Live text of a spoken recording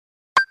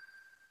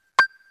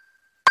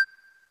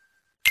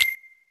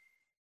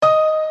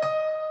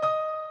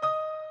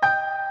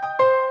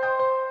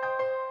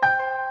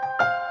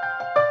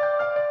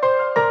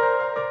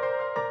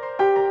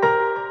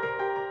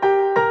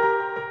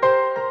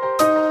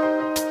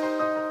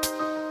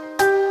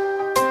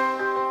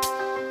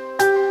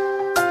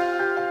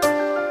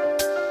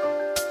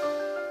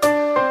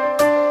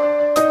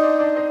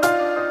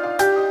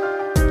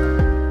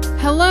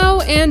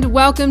and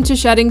welcome to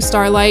Shedding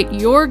Starlight,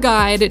 your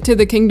guide to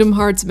the Kingdom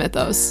Hearts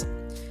mythos.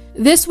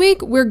 This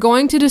week, we're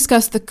going to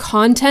discuss the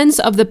contents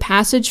of the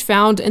passage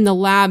found in the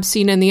lab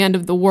seen in the end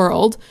of the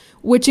world,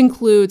 which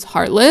includes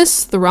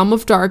Heartless, the Realm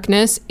of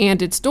Darkness,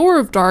 and its Door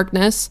of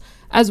Darkness,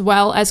 as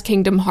well as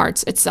Kingdom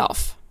Hearts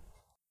itself.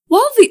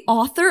 While the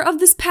author of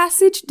this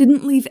passage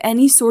didn't leave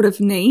any sort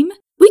of name,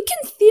 we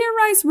can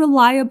theorize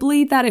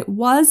reliably that it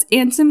was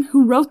Ansem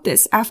who wrote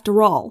this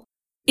after all.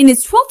 In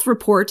his 12th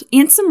report,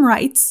 Ansem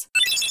writes,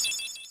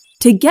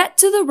 "To get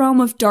to the Realm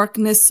of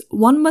Darkness,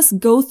 one must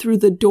go through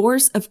the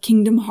doors of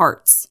Kingdom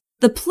Hearts,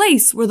 the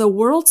place where the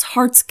world's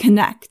hearts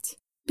connect.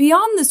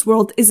 Beyond this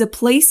world is a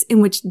place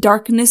in which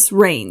darkness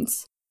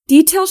reigns.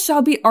 Details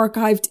shall be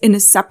archived in a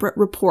separate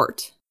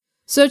report."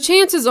 So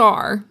chances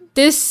are,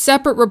 this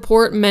separate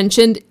report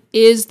mentioned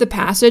is the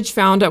passage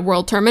found at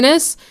World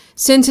Terminus,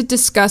 since it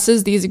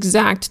discusses these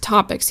exact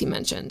topics he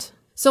mentioned.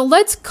 So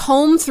let's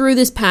comb through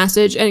this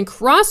passage and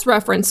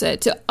cross-reference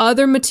it to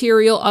other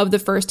material of the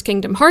first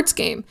Kingdom Hearts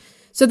game,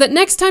 so that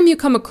next time you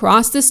come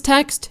across this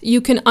text,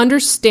 you can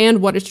understand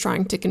what it's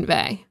trying to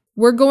convey.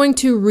 We're going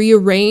to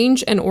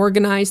rearrange and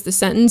organize the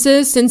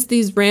sentences, since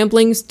these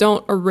ramblings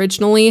don't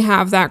originally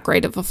have that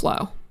great of a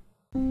flow.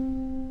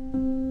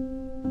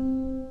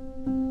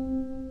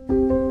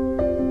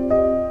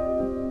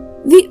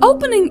 The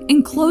opening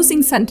and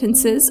closing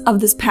sentences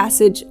of this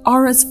passage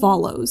are as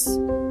follows.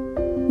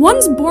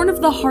 "Ones born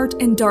of the heart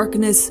and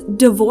darkness,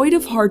 devoid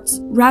of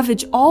hearts,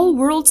 ravage all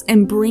worlds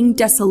and bring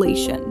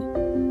desolation."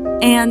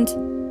 And,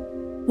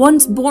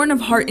 "Ones born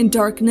of heart and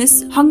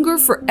darkness, hunger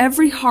for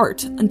every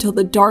heart until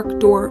the dark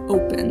door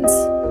opens."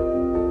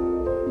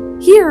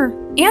 Here,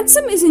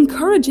 Ansem is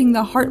encouraging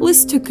the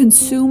Heartless to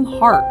consume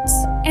hearts.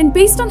 And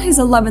based on his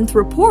 11th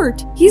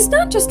report, he's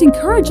not just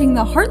encouraging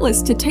the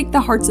Heartless to take the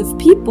hearts of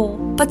people,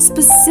 but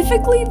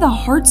specifically the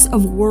hearts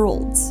of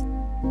worlds.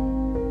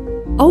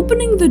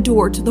 Opening the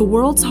door to the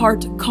world's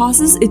heart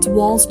causes its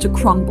walls to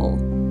crumble.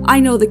 I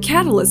know the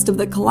catalyst of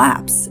the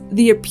collapse,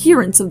 the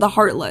appearance of the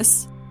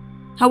Heartless.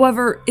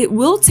 However, it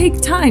will take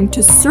time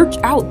to search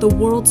out the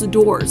world's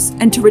doors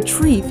and to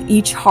retrieve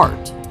each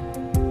heart.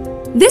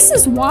 This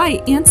is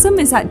why Ansem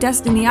is at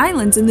Destiny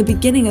Islands in the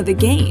beginning of the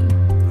game.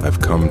 "I've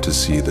come to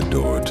see the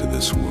door to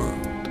this world."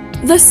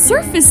 The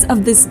surface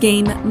of this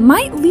game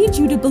might lead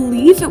you to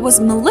believe it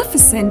was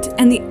Maleficent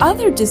and the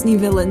other Disney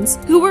villains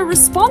who were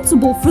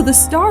responsible for the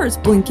stars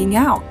blinking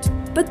out.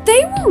 But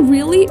they were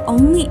really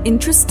only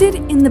interested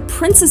in the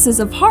princesses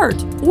of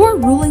heart or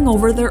ruling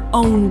over their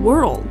own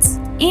worlds.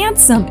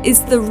 Ansem is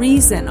the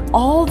reason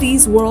all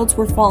these worlds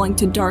were falling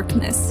to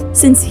darkness,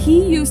 since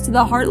he used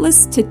the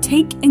Heartless to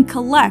take and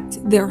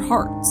collect their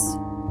hearts.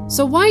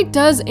 So why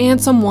does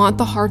Ansem want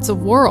the hearts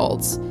of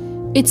worlds?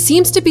 It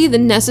seems to be the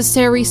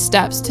necessary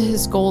steps to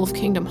his goal of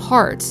Kingdom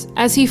Hearts,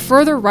 as he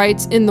further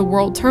writes in the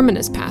World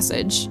Terminus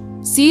passage,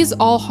 "Seize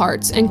all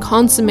hearts and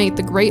consummate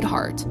the great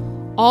heart,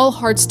 all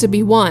hearts to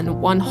be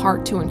one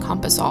heart to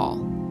encompass all.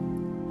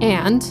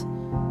 And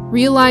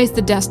realize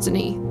the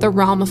destiny, the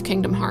realm of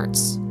Kingdom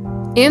Hearts."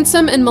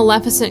 Ansem and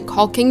Maleficent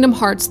call Kingdom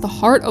Hearts the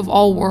heart of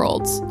all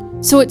worlds.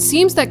 So it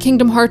seems that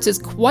Kingdom Hearts is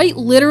quite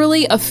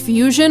literally a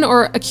fusion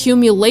or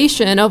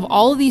accumulation of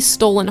all of these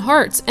stolen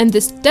hearts, and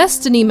this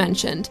destiny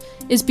mentioned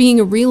is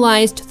being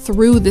realized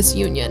through this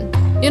union.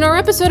 In our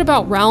episode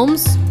about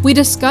realms, we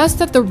discussed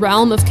that the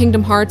realm of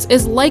Kingdom Hearts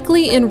is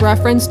likely in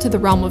reference to the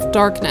Realm of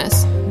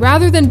Darkness,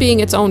 rather than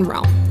being its own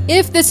realm.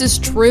 If this is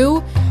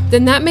true,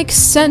 then that makes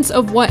sense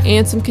of what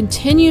Ansem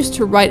continues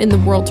to write in the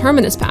World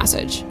Terminus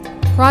passage.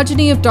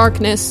 "Progeny of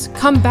darkness,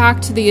 come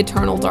back to the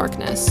eternal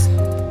darkness."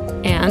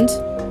 And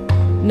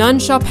 "None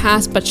shall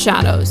pass but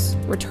shadows,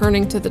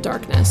 returning to the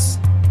darkness."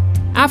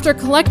 After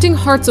collecting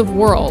hearts of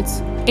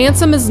worlds,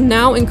 Ansem is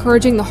now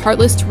encouraging the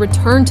Heartless to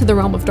return to the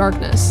Realm of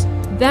Darkness.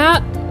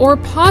 That, or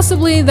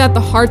possibly that the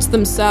hearts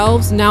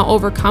themselves, now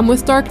overcome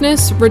with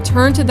darkness,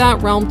 return to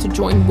that realm to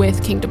join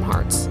with Kingdom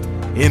Hearts.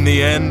 "In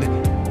the end,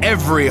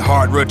 every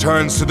heart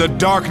returns to the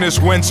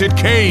darkness whence it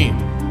came."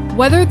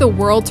 Whether the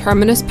World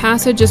Terminus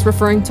passage is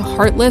referring to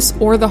Heartless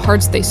or the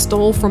hearts they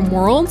stole from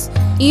worlds,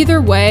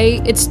 either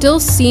way, it still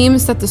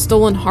seems that the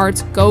stolen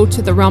hearts go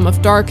to the Realm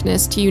of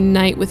Darkness to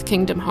unite with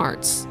Kingdom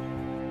Hearts.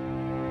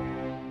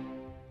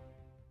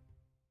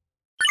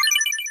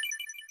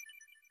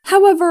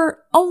 However,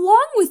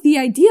 along with the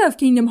idea of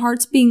Kingdom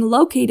Hearts being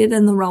located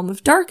in the Realm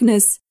of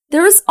Darkness,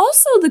 there is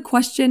also the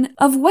question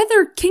of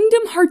whether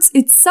Kingdom Hearts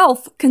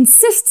itself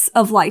consists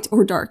of light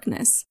or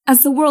darkness,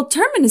 as the World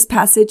Terminus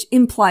passage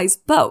implies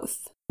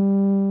both.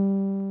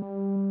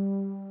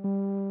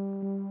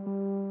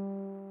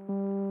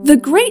 "The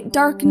great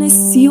darkness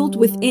sealed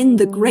within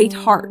the great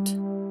heart."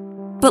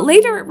 But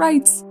later it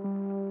writes,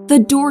 "The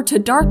door to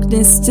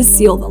darkness to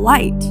seal the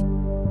light."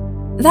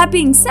 That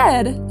being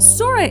said,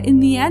 Sora in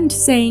the end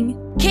saying,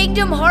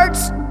 "Kingdom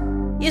Hearts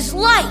is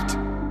light,"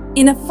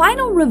 in a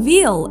final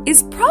reveal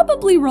is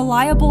probably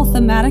reliable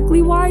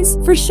thematically wise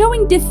for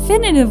showing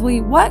definitively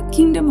what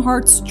Kingdom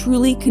Hearts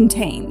truly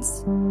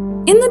contains.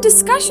 In the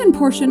discussion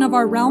portion of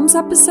our Realms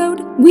episode,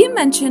 we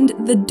mentioned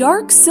the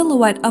dark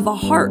silhouette of a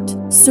heart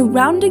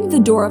surrounding the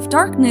Door of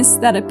Darkness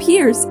that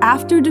appears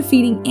after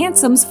defeating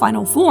Ansem's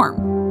final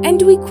form, and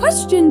we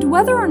questioned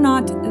whether or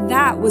not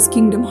that was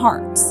Kingdom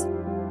Hearts.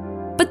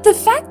 But the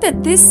fact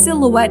that this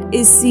silhouette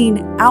is seen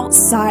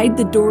outside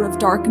the Door of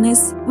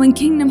Darkness when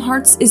Kingdom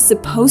Hearts is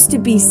supposed to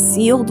be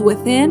sealed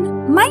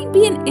within might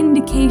be an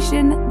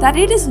indication that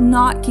it is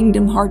not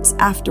Kingdom Hearts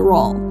after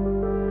all.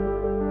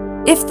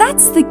 If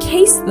that's the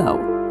case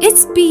though,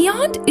 it's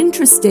beyond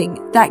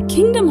interesting that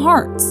Kingdom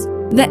Hearts,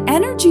 the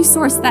energy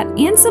source that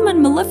Ansem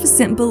and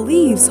Maleficent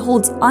believes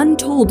holds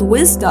untold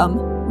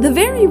wisdom, the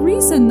very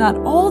reason that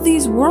all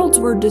these worlds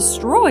were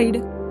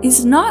destroyed,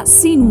 is not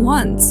seen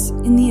once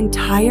in the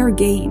entire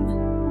game.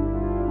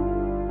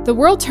 The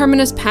World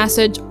Terminus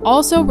passage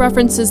also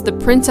references the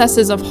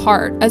Princesses of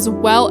Heart as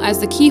well as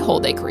the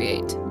keyhole they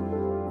create.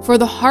 For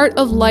the heart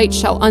of light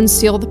shall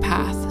unseal the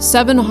path,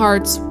 7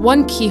 hearts,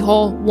 1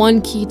 keyhole,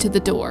 1 key to the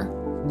door.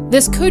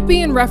 This could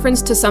be in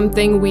reference to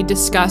something we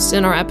discussed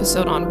in our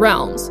episode on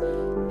Realms,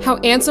 how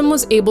Ansem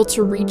was able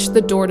to reach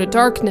the door to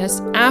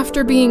darkness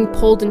after being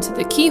pulled into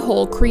the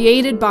keyhole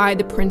created by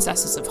the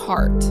Princesses of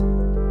Heart.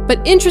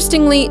 But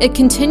interestingly, it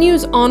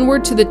continues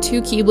onward to the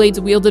 2 keyblades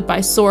wielded by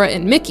Sora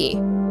and Mickey,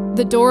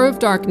 the Door of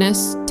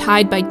Darkness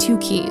tied by 2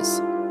 keys.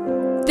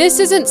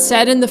 This isn't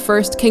said in the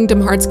first Kingdom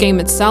Hearts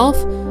game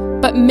itself,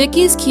 but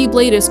Mickey's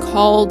keyblade is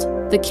called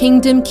the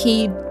Kingdom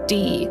Key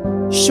D,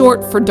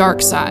 short for Dark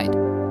Side.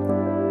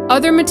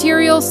 Other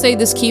materials say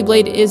this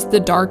keyblade is the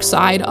dark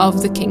side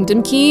of the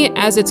Kingdom Key,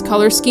 as its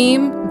color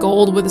scheme,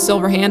 gold with a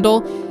silver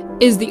handle,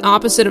 is the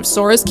opposite of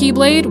Sora's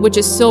keyblade, which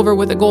is silver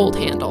with a gold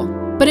handle.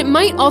 But it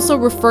might also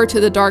refer to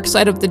the dark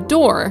side of the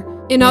door,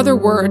 in other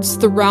words,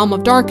 the Realm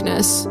of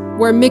Darkness,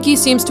 where Mickey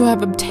seems to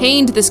have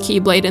obtained this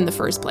keyblade in the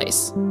first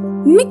place.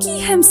 Mickey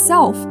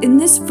himself in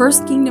this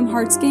first Kingdom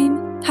Hearts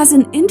game has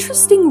an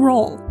interesting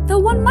role, though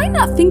one might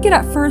not think it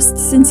at first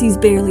since he's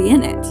barely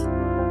in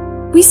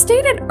it. We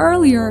stated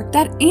earlier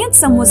that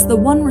Ansem was the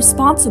one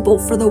responsible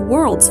for the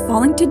worlds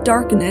falling to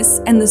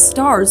darkness and the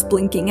stars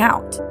blinking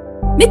out.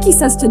 Mickey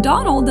says to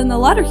Donald in the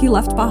letter he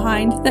left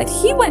behind that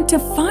he went to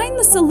find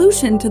the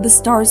solution to the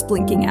stars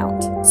blinking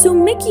out, so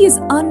Mickey is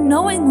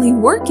unknowingly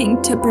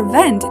working to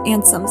prevent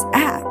Ansem's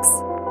acts.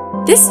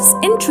 This is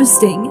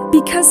interesting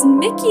because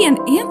Mickey and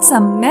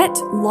Ansem met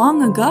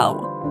long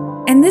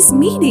ago, and this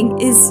meeting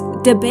is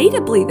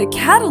debatably the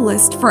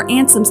catalyst for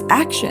Ansem's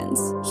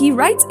actions. He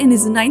writes in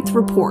his 9th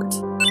report,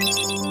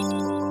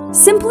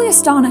 "Simply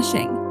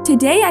astonishing.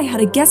 Today I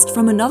had a guest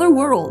from another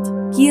world.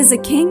 He is a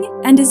king,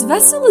 and his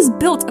vessel is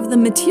built of the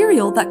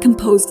material that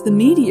composed the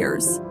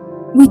meteors.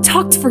 We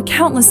talked for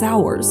countless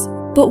hours,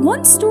 but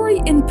one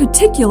story in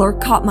particular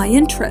caught my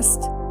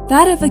interest,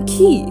 that of a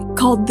key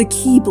called the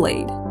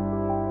Keyblade."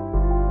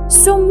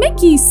 So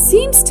Mickey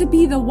seems to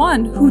be the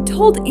one who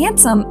told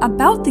Ansem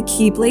about the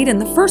Keyblade in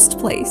the first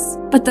place.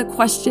 But the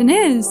question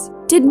is,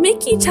 did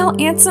Mickey tell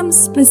Ansem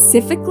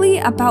specifically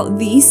about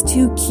these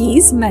 2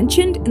 keys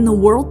mentioned in the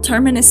World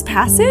Terminus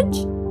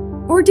passage?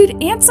 Or did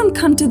Ansem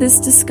come to this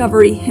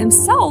discovery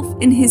himself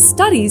in his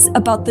studies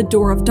about the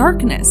Door of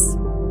Darkness?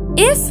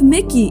 If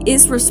Mickey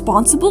is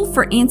responsible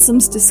for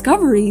Ansem's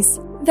discoveries,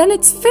 then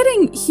it's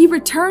fitting he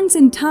returns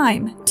in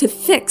time to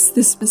fix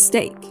this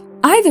mistake.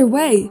 Either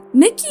way,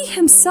 Mickey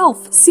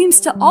himself seems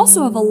to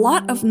also have a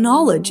lot of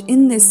knowledge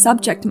in this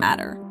subject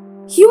matter.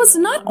 He was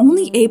not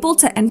only able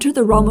to enter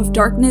the Realm of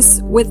Darkness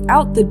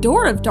without the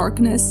Door of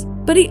Darkness,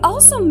 but he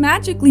also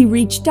magically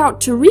reached out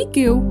to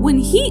Riku when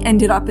he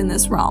ended up in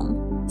this realm.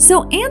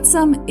 So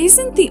Ansem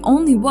isn't the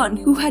only one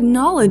who had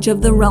knowledge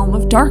of the Realm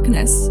of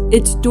Darkness,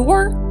 its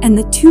door, and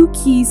the 2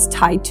 keys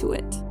tied to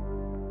it.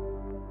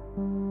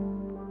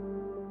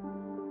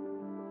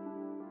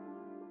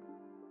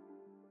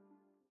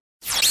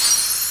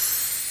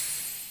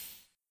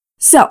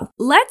 So,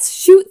 let's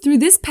shoot through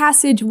this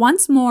passage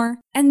once more,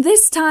 and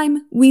this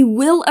time we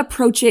will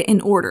approach it in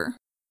order.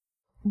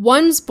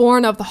 Ones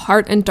born of the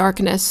heart and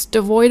darkness,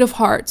 devoid of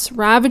hearts,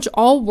 ravage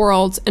all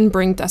worlds and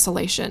bring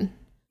desolation.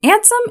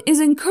 Ansem is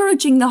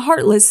encouraging the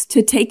heartless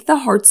to take the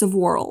hearts of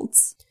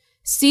worlds.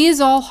 Seize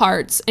all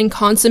hearts and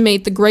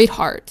consummate the great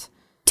heart.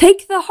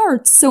 Take the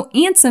hearts so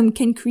Ansem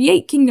can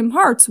create Kingdom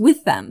Hearts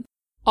with them.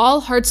 All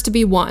hearts to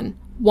be one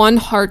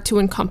heart to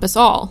encompass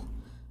all.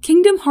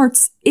 Kingdom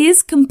Hearts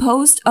is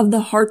composed of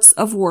the hearts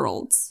of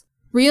worlds.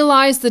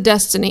 Realize the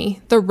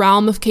destiny, the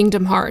realm of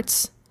Kingdom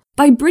Hearts.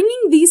 By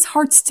bringing these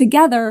hearts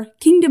together,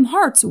 Kingdom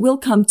Hearts will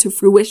come to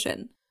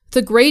fruition.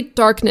 The great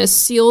darkness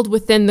sealed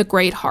within the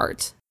great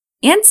heart.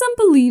 Ansem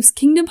believes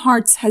Kingdom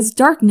Hearts has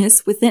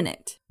darkness within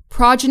it.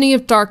 Progeny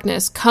of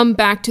darkness, come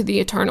back to the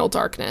eternal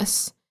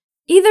darkness.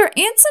 Either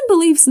Ansem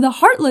believes the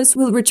heartless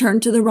will return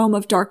to the realm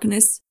of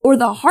darkness, or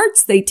the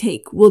hearts they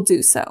take will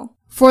do so.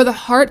 For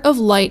the heart of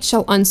light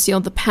shall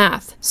unseal the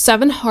path.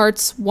 7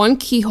 hearts, 1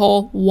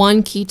 keyhole,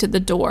 1 key to the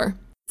door.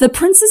 The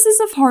Princesses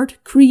of Heart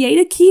create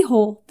a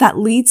keyhole that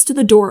leads to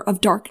the door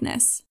of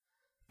darkness.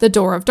 The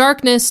door of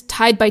darkness,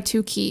 tied by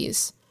 2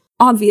 keys.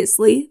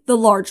 Obviously, the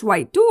large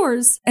white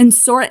doors and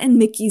Sora and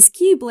Mickey's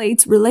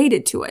keyblades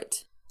related to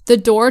it. The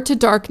door to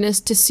darkness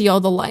to seal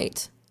the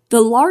light.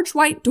 The large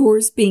white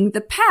doors being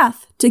the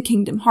path to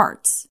Kingdom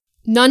Hearts.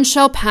 None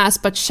shall pass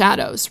but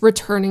shadows,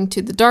 returning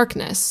to the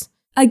darkness.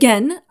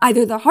 Again,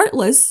 either the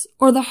Heartless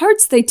or the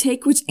hearts they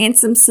take which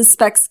Ansem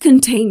suspects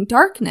contain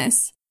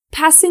darkness,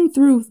 passing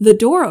through the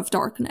door of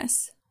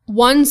darkness.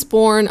 One's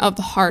born of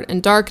the heart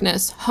and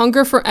darkness,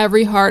 hunger for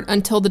every heart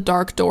until the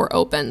dark door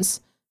opens.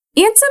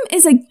 Ansem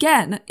is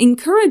again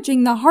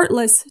encouraging the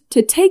Heartless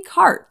to take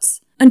hearts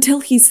until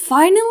he's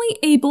finally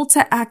able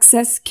to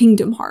access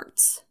Kingdom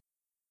Hearts.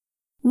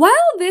 While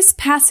this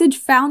passage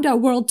found at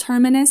World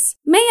Terminus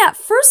may at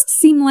first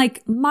seem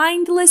like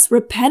mindless,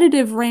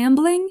 repetitive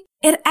rambling,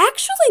 it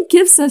actually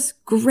gives us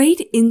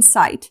great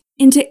insight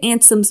into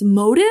Ansem's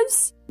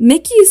motives,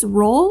 Mickey's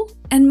role,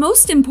 and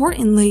most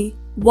importantly,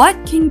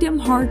 what Kingdom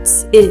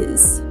Hearts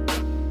is.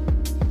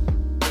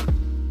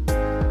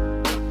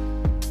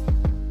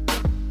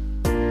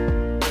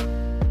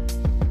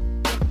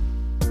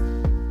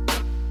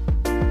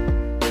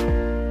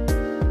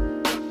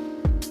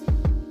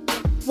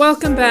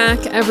 Welcome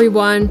back,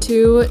 everyone,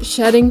 to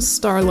Shedding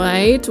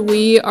Starlight.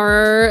 We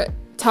are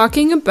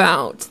talking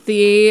about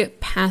the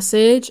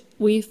passage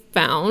we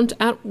found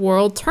at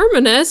World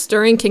Terminus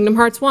during Kingdom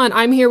Hearts 1.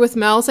 I'm here with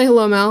Mel. Say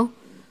hello, Mel.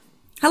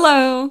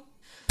 Hello.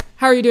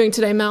 How are you doing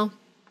today, Mel?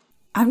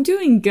 I'm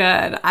doing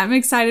good. I'm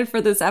excited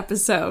for this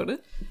episode.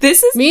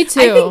 Me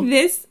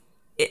too.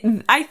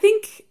 I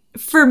think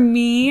for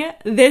me,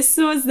 this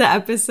was the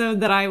episode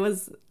that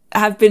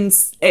have been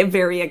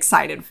very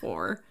excited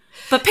for.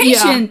 But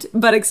patient,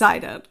 but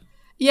excited.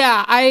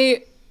 Yeah,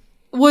 I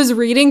was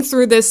reading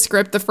through this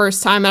script the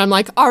first time, and I'm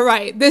like, all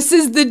right, this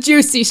is the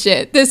juicy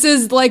shit. This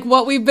is like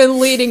what we've been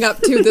leading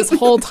up to this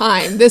whole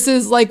time. This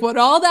is like what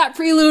all that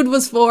prelude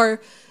was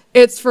for.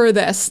 It's for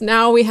this.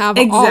 Now we have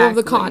all of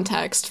the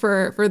context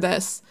for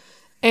this.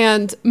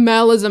 And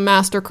Mel is a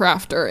master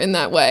crafter in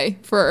that way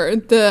for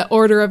the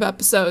order of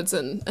episodes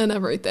and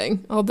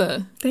everything. All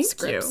the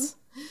scripts.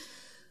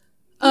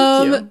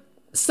 Thank you.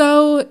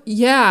 So,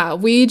 yeah,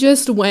 we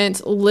just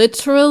went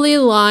literally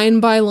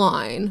line by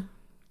line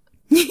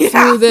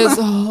through this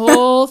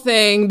whole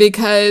thing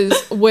because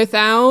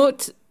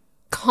without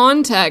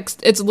context,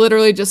 it's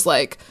literally just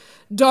like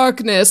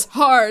darkness,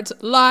 heart,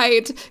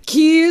 light,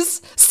 keys,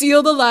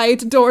 seal the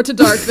light, door to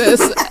darkness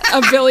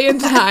a billion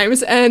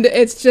times. And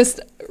it's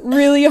just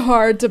really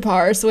hard to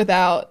parse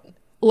without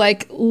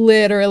like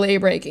literally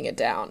breaking it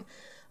down.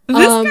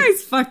 This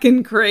guy's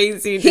fucking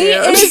crazy, dude. He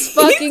is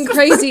fucking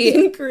crazy.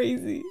 Fucking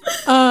crazy.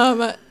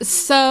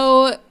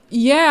 So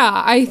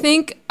yeah, I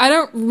think I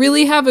don't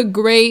really have a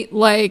great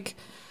like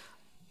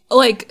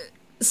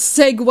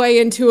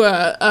segue into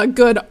a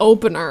good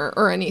opener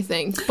or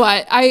anything,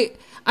 but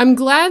I'm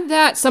glad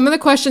that some of the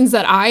questions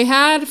that I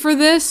had for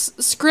this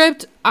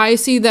script, I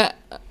see that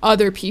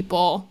other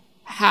people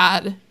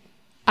had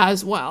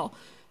as well.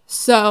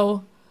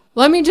 So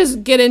let me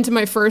just get into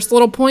my first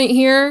little point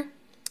here.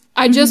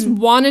 I just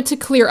wanted to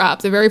clear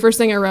up, the very first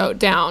thing I wrote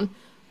down,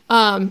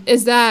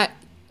 is that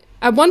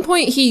at one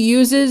point he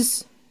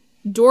uses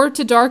Door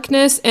to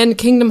Darkness and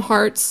Kingdom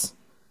Hearts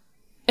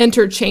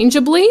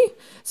interchangeably.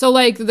 So,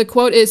 like, the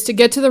quote is, to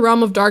get to the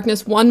realm of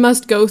darkness, one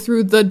must go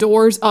through the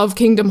doors of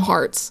Kingdom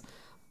Hearts.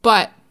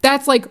 But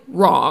that's, like,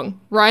 wrong,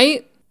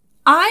 right?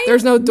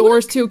 There's no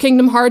doors to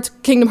Kingdom Hearts.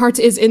 Kingdom Hearts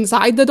is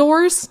inside the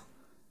doors.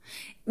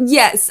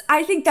 Yes,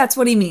 I think that's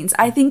what he means.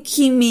 I think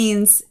he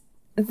means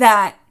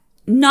that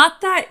not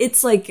that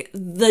it's like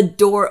the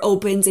door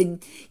opens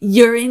and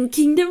you're in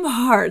Kingdom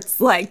Hearts,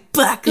 like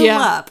buckle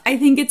up. I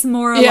think it's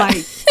more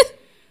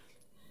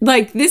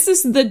like this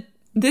is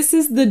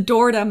the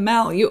door to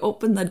Mel. You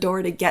open the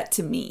door to get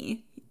to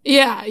me. You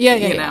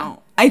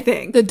know, I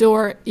think the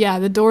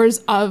doors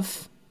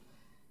of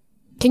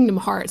Kingdom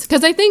Hearts,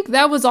 because I think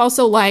that was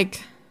also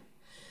like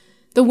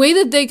the way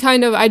that they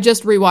kind of. I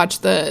just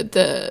rewatched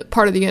the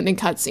part of the ending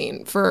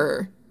cutscene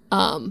for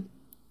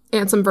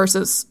Ansem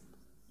versus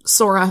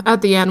Sora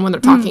at the end when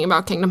they're talking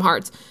about Kingdom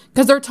Hearts,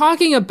 because they're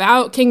talking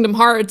about Kingdom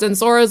Hearts and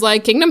Sora's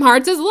like, Kingdom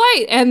Hearts is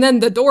light, and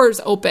then the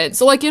doors open.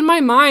 So like in my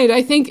mind,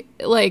 I think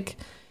like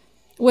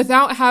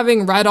without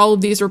having read all of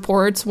these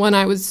reports when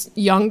I was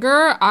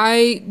younger,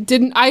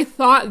 I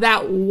thought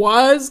that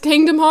was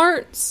Kingdom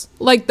Hearts,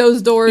 like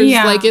those doors,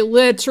 like it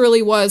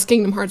literally was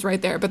Kingdom Hearts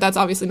right there, but that's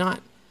obviously not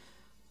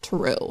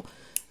true.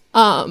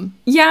 So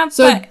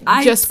but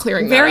just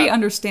clearing that very up.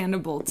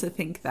 Understandable to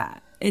think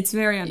that. It's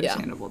very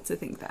understandable to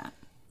think that.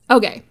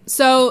 Okay,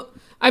 so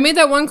I made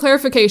that one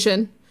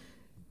clarification.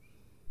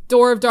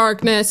 Door of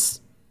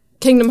Darkness,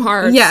 Kingdom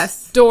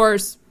Hearts,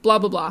 doors, blah,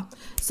 blah, blah.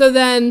 So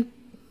then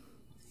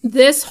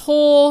this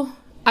whole,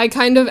 I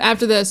kind of,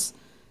 after this,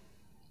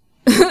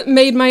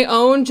 made my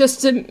own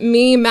just to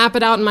me map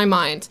it out in my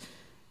mind.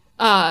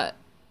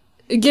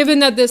 Given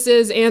that this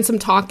is Ansem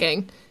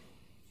talking,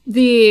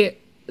 the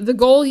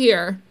goal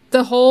here,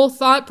 the whole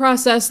thought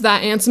process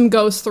that Ansem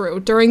goes through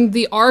during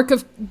the arc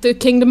of the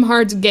Kingdom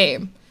Hearts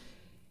game,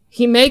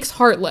 he makes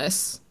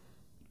Heartless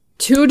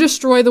to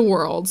destroy the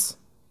worlds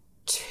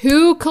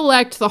to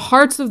collect the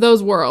hearts of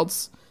those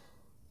worlds,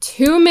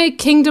 to make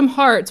Kingdom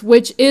Hearts,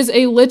 which is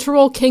a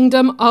literal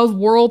kingdom of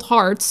world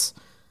hearts,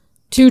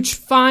 to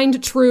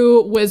find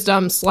true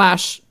wisdom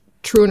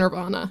 / true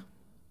nirvana.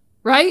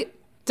 Right?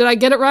 Did I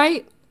get it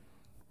right?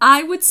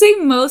 I would say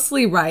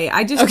mostly right.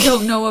 I just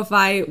don't know if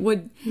I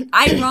would,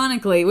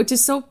 ironically, which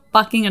is so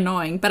fucking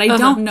annoying, but I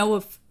don't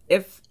know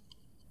if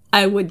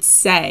I would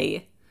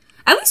say,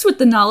 at least with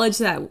the knowledge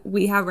that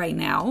we have right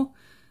now,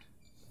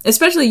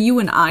 especially you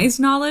and I's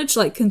knowledge,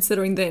 like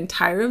considering the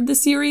entire of the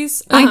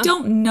series, I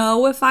don't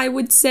know if I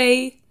would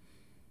say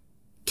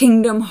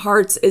Kingdom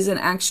Hearts is an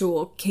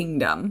actual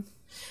kingdom.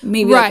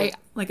 Maybe right.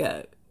 like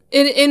a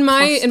in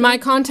my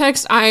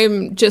context,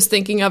 I'm just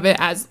thinking of it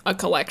as a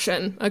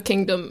collection, a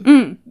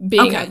kingdom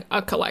being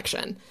a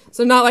collection.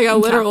 So not like a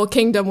literal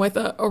kingdom with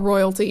a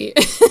royalty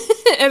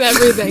and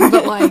everything,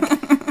 but like,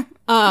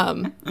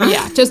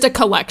 yeah, just a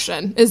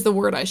collection is the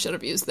word I should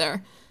have used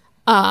there.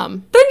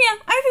 Then yeah,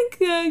 I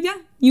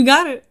think, you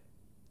got it.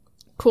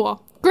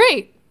 Cool.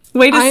 Great.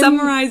 Way to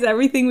summarize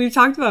everything we've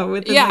talked about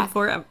within like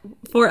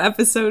four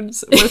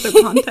episodes worth of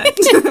content.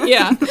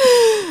 Yeah.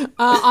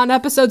 On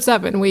episode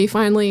 7, we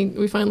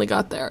finally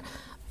got there.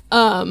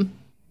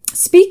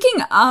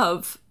 Speaking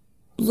of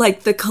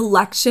like the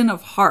collection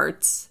of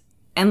hearts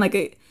and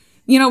like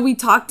we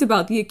talked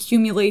about the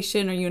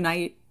accumulation or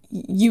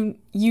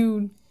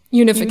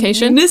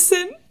unification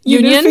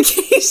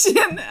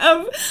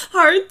of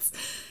hearts.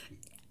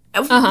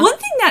 One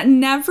thing that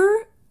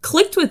never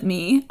clicked with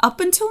me up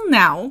until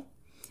now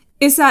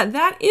is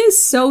that is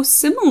so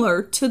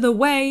similar to the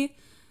way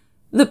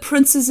the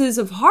Princesses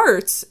of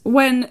Hearts,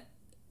 when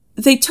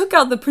they took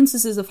out the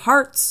Princesses of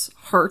Hearts,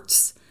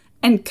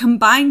 and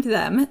combined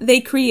them,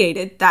 they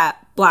created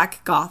that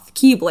Black Goth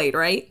Keyblade,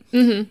 right?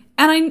 Mm-hmm.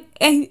 And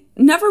I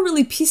never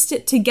really pieced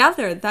it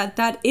together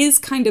that is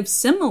kind of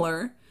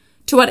similar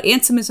to what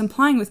Ansem is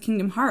implying with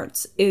Kingdom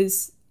Hearts,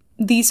 is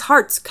these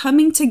hearts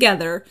coming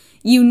together,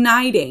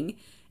 uniting,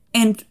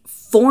 and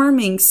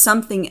forming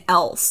something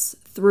else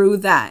through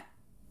that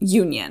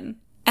union.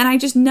 And I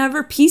just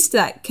never pieced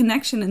that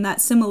connection and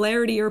that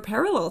similarity or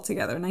parallel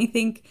together. And I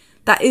think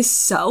that is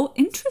so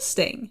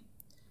interesting.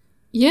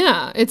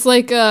 Yeah, it's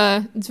like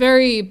it's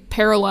very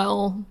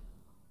parallel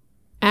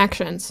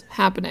actions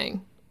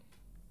happening.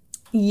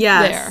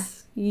 Yes. There.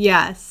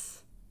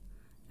 Yes.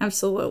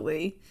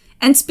 Absolutely.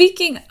 And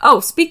speaking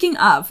of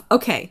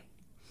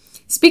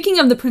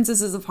the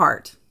Princesses of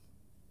Heart,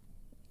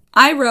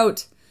 I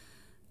wrote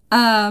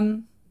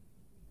last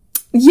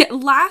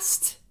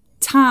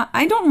time,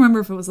 I don't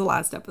remember if it was the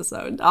last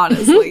episode,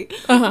 honestly,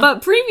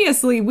 but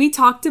previously we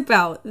talked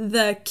about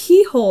the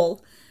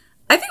keyhole,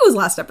 I think it was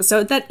last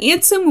episode, that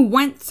Ansem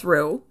went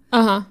through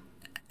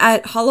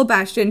at Hollow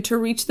Bastion to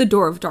reach the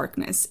Door of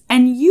Darkness.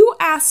 And you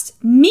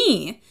asked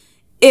me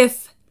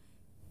if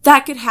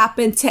that could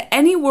happen to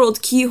any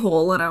world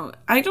keyhole. And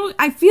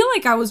I feel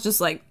like I was just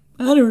like,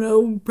 I don't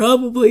know,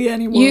 probably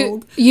any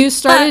world. You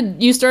started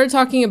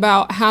talking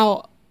about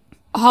how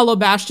Hollow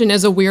Bastion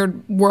is a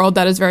weird world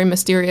that is very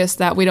mysterious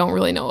that we don't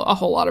really know a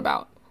whole lot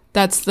about.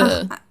 That's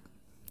the...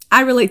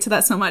 I relate to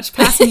that so much.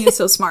 Past me is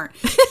so smart.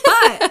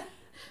 But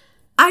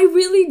I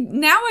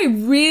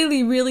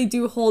really, really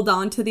do hold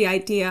on to the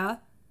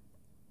idea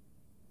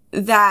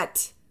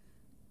that...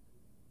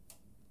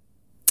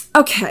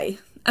 Okay.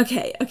 My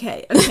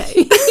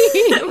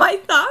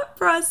thought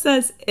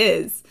process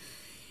is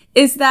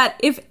that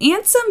if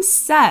Ansem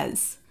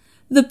says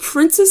the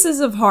Princesses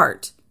of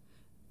Heart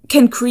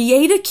can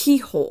create a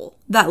keyhole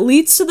that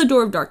leads to the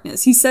Door of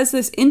Darkness, he says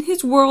this in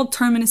his World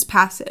Terminus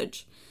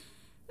passage,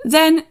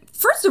 then,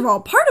 first of all,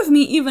 part of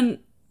me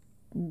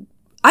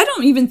I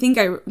don't even think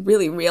I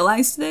really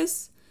realized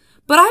this,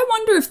 but I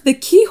wonder if the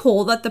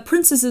keyhole that the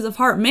Princesses of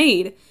Heart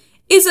made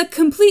is a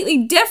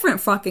completely different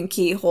fucking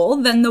keyhole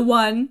than the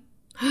one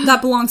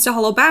that belongs to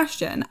Hollow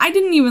Bastion. I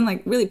didn't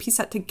even really piece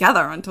that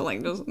together until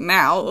just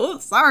now. Oh,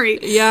 sorry.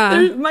 Yeah.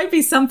 There might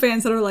be some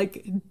fans that are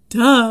like,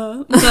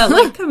 duh.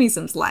 But cut me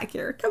some slack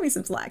here. Cut me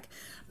some slack.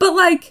 But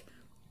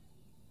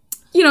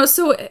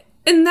so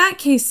in that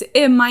case,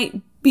 it might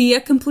be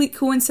a complete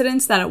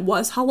coincidence that it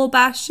was Hollow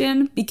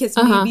Bastion, because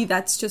maybe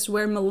that's just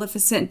where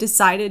Maleficent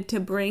decided to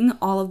bring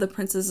all of the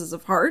Princesses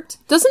of Heart.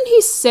 Doesn't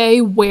he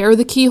say where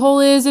the keyhole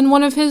is in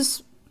one of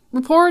his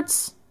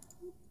reports?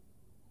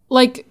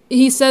 Like,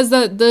 he says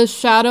that the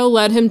shadow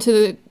led him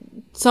to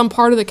some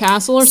part of the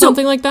castle or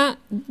something like that?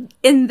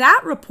 In that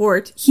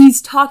report,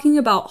 he's talking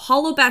about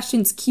Hollow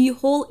Bastion's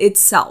keyhole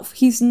itself.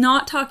 He's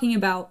not talking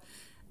about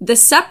the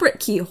separate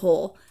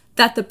keyhole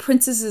that the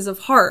Princesses of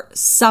Heart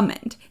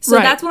summoned. So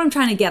That's what I'm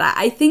trying to get at.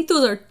 I think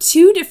those are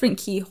two different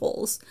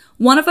keyholes.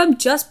 One of them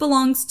just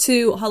belongs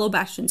to Hollow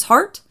Bastion's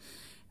heart,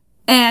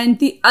 and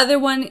the other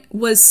one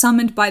was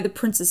summoned by the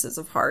Princesses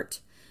of Heart.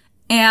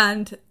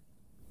 And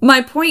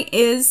my point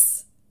is...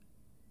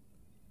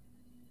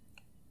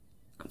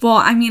 Well,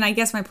 I mean, I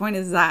guess my point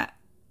is that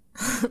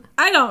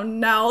I don't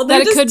know.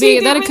 That it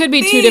could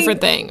be two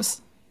different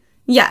things.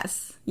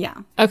 Yes. Yeah.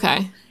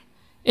 Okay.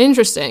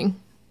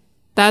 Interesting.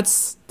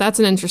 That's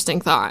an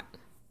interesting thought.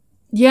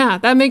 Yeah,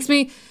 that makes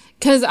me...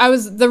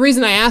 Because the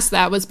reason I asked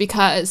that was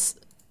because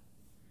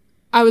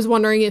I was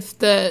wondering if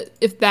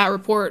that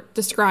report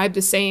described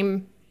the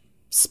same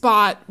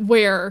spot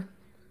where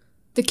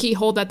the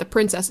keyhole that the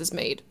princess has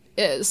made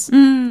is.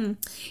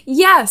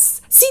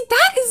 Yes. See,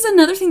 that is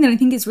another thing that I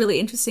think is really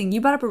interesting.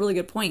 You brought up a really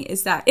good point,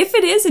 is that if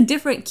it is a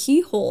different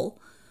keyhole,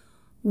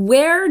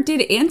 where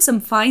did Ansem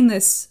find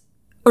this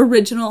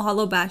original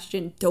Hollow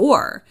Bastion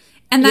door?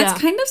 And that's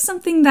kind of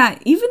something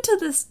that, even to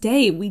this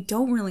day, we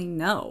don't really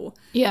know.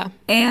 Yeah.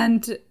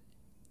 And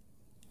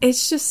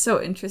it's just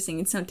so interesting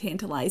and so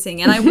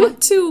tantalizing. And I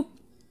want to...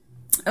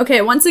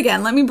 Okay, once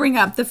again, let me bring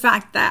up the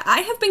fact that I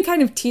have been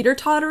kind of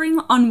teeter-tottering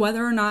on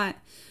whether or not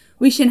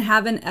we should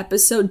have an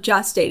episode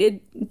just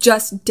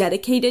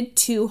dedicated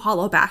to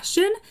Hollow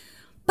Bastion.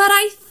 But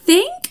I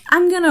think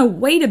I'm going to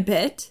wait a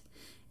bit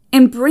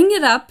and bring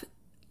it up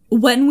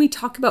when we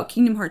talk about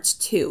Kingdom Hearts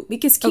 2.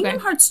 Because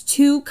Kingdom Hearts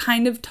 2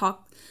 kind of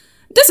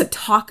doesn't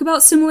talk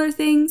about similar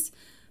things,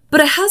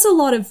 but it has a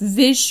lot of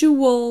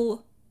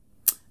visual...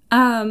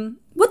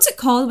 what's it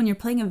called when you're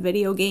playing a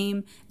video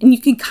game and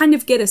you can kind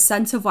of get a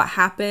sense of what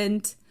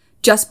happened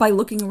just by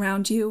looking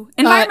around you?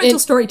 Environmental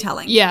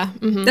storytelling. Yeah.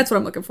 Mm-hmm. That's what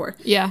I'm looking for.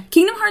 Yeah.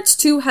 Kingdom Hearts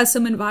 2 has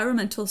some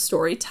environmental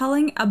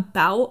storytelling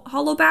about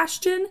Hollow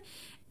Bastion.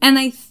 And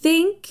I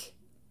think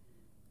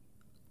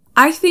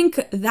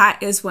that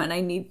is when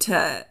I need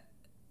to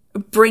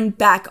bring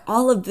back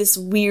all of this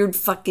weird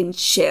fucking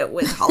shit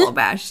with Hollow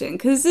Bastion,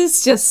 because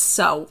it's just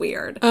so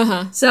weird.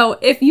 So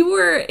if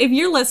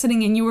you're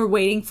listening and you were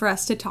waiting for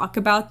us to talk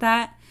about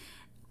that,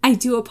 I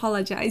do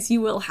apologize. You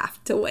will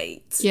have to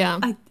wait. Yeah.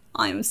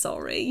 I'm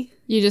sorry.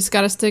 You just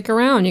gotta stick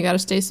around. You gotta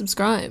stay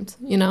subscribed.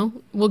 You know?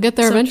 We'll get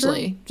there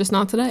eventually. True. Just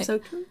not today. So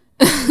true.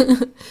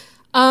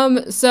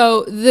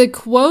 So the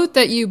quote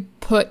that you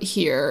put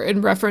here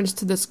in reference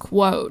to this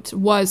quote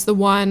was the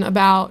one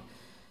about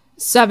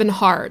 7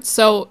 hearts.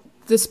 So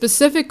the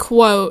specific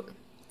quote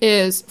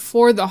is,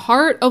 "For the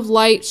heart of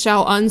light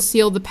shall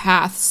unseal the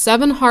path.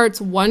 7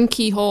 hearts, 1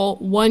 keyhole,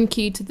 1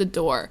 key to the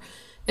door."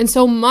 And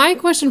so my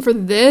question for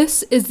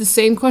this is the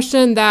same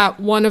question that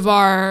one of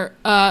our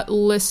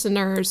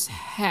listeners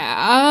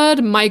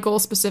had, Michael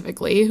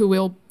specifically, who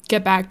we'll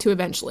get back to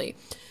eventually.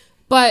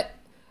 But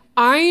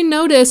I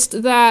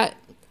noticed that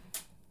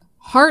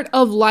Heart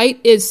of Light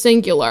is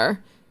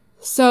singular.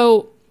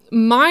 So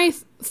my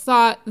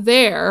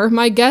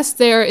guess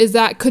there is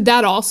that could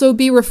that also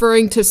be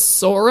referring to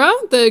Sora,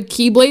 the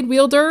Keyblade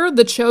wielder,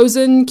 the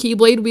chosen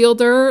Keyblade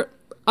wielder,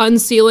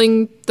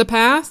 unsealing the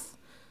path?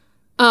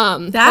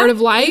 Heart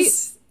of Light?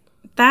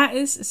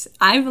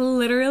 I've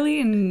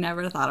literally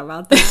never thought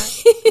about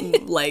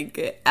that,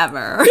 like,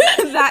 ever.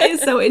 That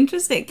is so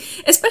interesting.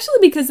 Especially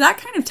because that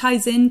kind of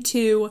ties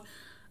into,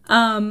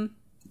 let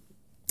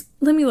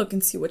me look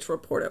and see which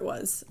report it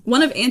was.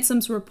 One of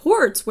Ansem's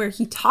reports where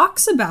he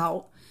talks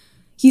about,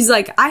 he's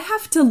like, I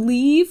have to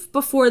leave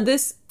before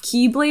this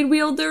Keyblade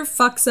wielder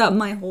fucks up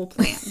my whole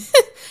plan.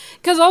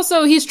 Because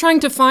also he's trying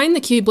to find the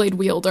Keyblade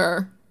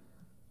wielder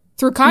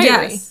through Kairi.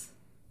 Yes.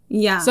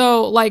 Yeah.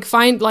 So,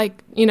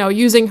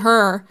 using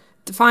her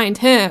to find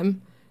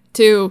him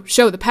to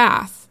show the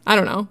path. I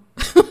don't know.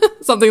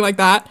 Something like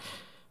that.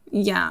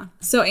 Yeah.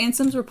 So,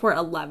 Ansem's report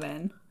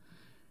 11.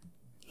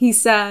 He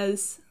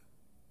says,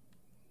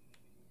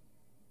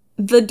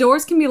 the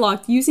doors can be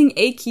locked using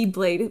a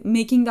Keyblade,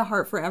 making the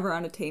heart forever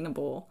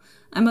unattainable.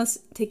 I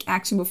must take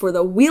action before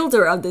the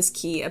wielder of this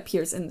key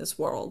appears in this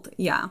world.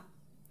 Yeah.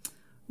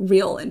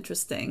 Real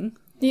interesting.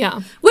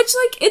 Yeah. Which,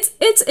 it's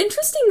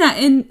interesting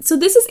that so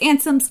this is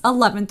Ansem's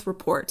 11th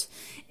report.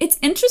 It's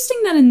interesting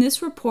that in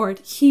this report,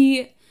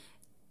 he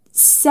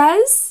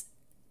says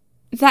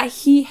that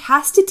he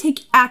has to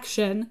take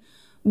action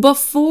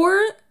before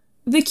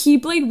the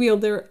Keyblade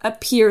wielder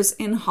appears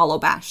in Hollow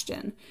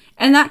Bastion.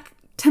 And that,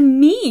 to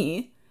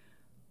me,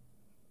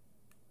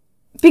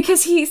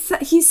 because he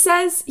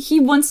says he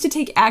wants to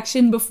take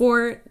action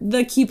before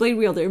the Keyblade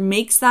wielder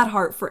makes that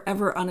heart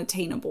forever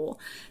unattainable.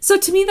 So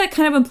to me, that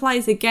kind of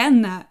implies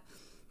again that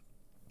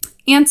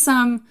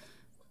Ansem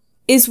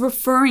is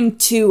referring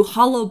to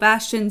Hollow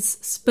Bastion's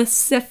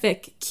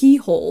specific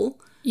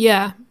keyhole.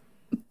 Yeah.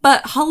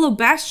 But Hollow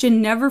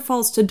Bastion never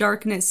falls to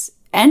darkness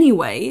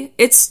anyway.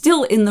 It's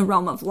still in the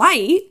realm of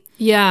light.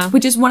 Yeah.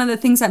 Which is one of the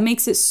things that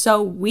makes it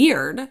so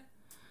weird.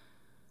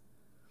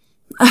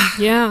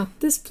 Yeah.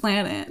 This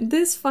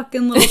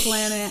fucking little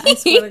planet, I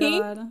swear to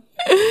God.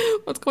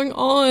 What's going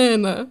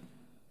on?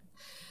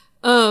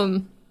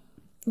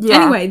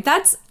 Yeah. Anyway,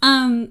 that's,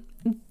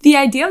 the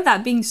idea of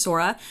that being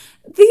Sora.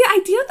 The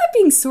idea of that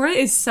being Sora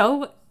is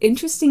so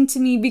interesting to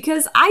me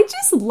because I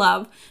just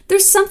love,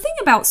 there's something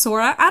about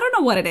Sora, I don't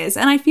know what it is,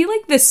 and I feel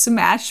like the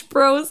Smash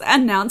Bros.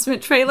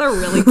 Announcement trailer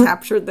really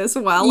captured this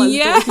well.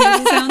 Yes!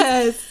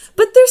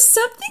 But there's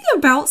something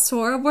about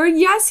Sora where,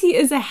 yes, he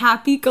is a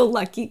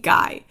happy-go-lucky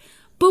guy,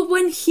 but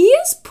when he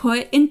is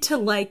put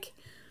into,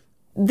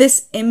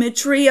 this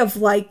imagery of,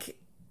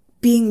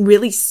 being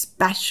really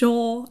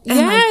special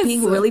and like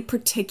being really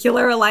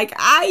particular. Like,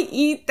 I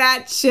eat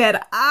that shit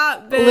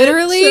up, bitch.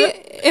 Literally,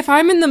 if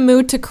I'm in the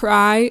mood to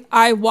cry,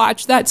 I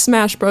watch that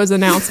Smash Bros.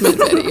 Announcement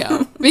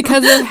video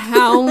because of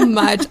how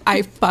much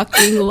I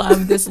fucking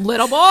love this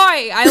little boy.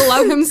 I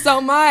love him so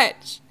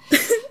much.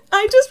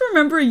 I just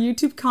remember a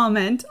YouTube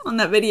comment on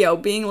that video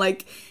being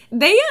like,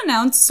 they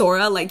announced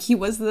Sora like he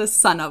was the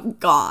son of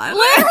God.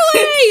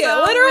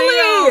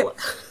 Literally!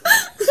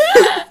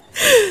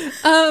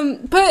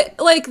 But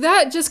like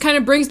that just kind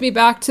of brings me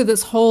back to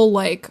this whole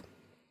like,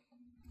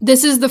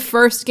 this is the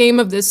first game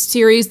of this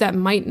series that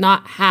might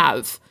not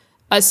have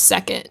a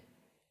second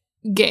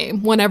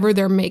game whenever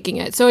they're making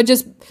it. So it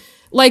just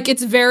like,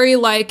 it's very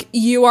like,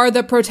 you are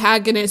the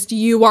protagonist,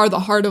 you are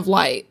the heart of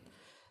light.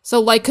 So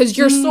like, cause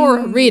you're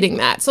Sora reading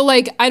that. So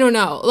like, I don't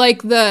know,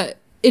 like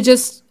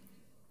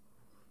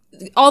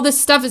all this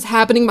stuff is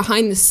happening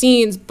behind the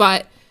scenes,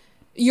 but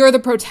you're the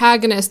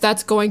protagonist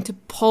that's going to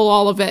pull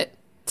all of it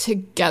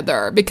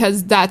together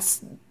because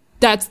that's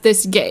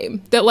this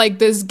game. That like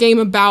this game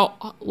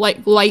about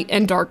like light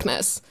and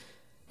darkness.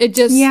 It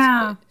just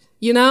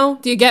you know?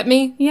 Do you get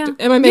me? Yeah.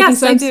 Am I making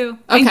sense? Yes,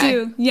 I do. Okay. I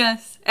do.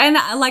 Yes. And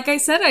like I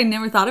said, I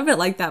never thought of it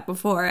like that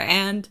before.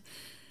 And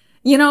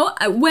you know,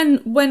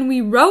 when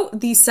we wrote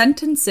these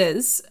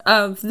sentences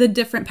of the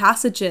different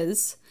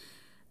passages,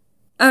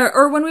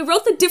 or when we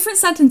wrote the different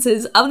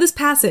sentences of this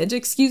passage,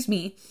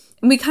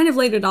 and we kind of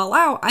laid it all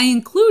out, I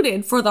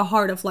included for the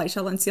heart of light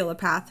shall unseal the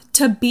path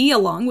to be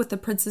along with the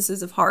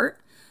princesses of heart.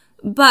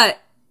 But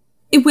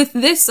with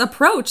this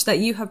approach that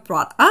you have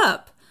brought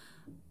up,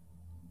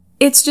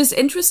 it's just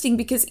interesting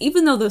because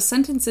even though those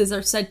sentences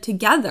are said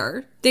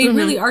together, they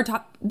really are,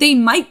 they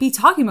might be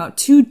talking about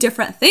two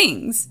different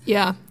things.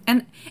 Yeah.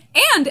 And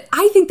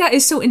I think that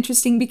is so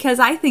interesting because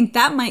I think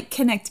that might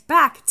connect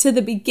back to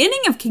the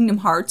beginning of Kingdom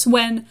Hearts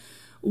when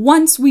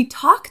once we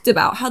talked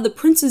about how the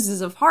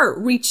Princesses of Heart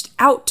reached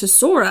out to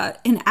Sora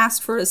and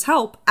asked for his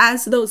help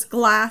as those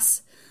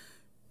glass,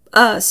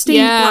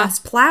 stained glass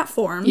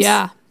platforms.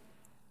 Yeah.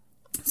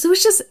 So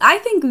it's just, I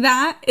think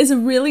that is a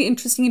really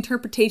interesting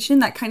interpretation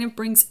that kind of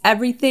brings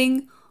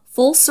everything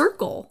full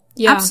circle.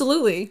 Yeah.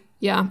 Absolutely.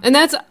 Yeah. And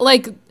that's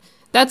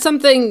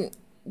something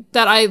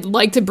that I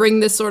like to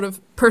bring this sort of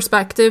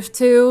perspective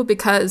to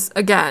because,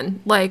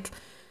 again, like,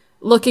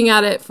 looking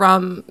at it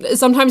from,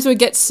 sometimes we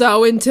get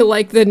so into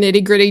like the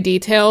nitty gritty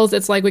details.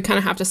 It's like we kind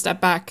of have to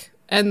step back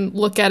and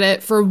look at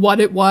it for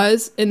what it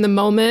was in the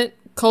moment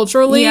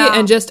culturally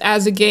and just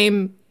as a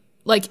game,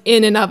 like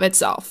in and of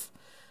itself.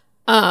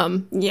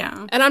 And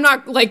I'm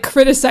not like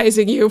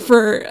criticizing you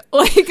for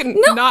like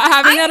not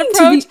having that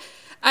approach.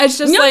 It's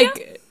just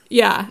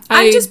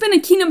I've just been a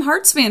Kingdom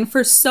Hearts fan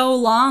for so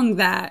long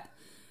that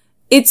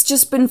it's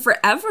just been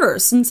forever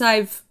since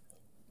I've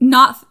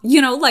not,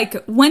 you know,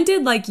 like, when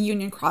did, like,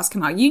 Union Cross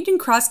come out? Union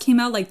Cross came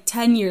out, like,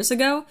 10 years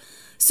ago.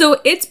 So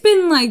it's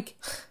been, like,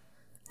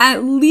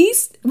 at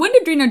least, when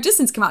did Dream No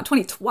Distance come out?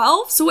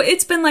 2012? So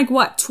it's been, like,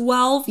 what,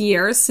 12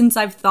 years since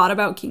I've thought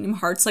about Kingdom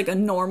Hearts like a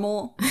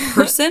normal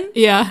person?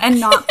 And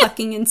not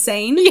fucking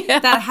insane.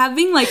 That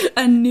having, like,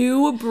 a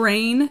new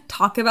brain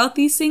talk about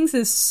these things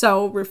is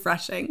so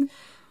refreshing.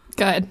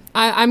 Good.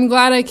 I'm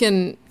glad I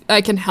can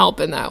help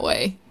in that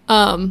way.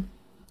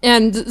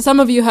 And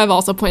some of you have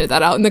also pointed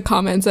that out in the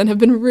comments and have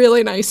been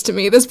really nice to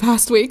me this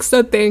past week.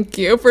 So thank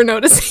you for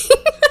noticing.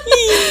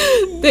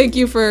 Thank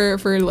you for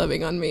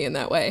living on me in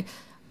that way.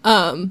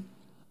 But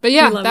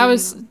yeah, that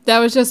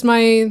was just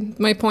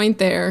my point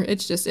there.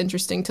 It's just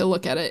interesting to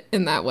look at it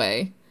in that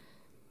way.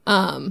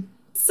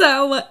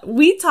 So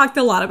we talked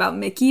a lot about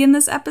Mickey in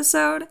this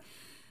episode.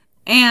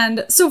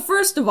 And so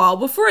first of all,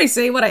 before I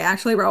say what I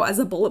actually wrote as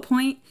a bullet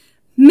point,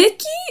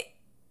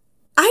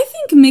 I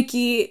think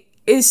Mickey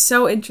is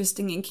so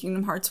interesting in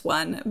Kingdom Hearts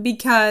 1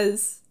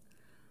 because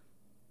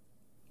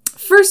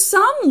for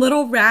some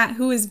little rat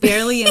who is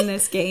barely in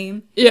this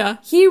game,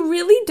 he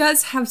really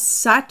does have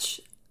such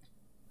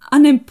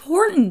an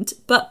important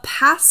but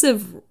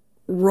passive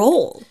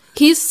role.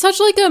 He's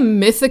such like a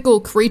mythical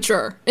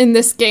creature in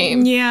this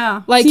game.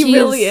 Yeah, like he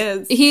really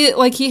is.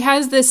 He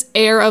has this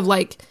air of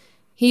like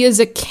he is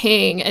a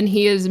king and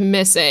he is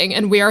missing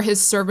and we are his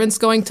servants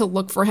going to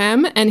look for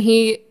him and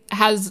he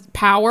has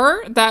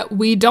power that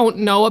we don't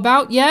know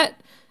about yet.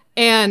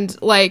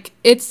 And like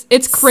it's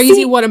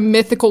crazy what a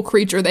mythical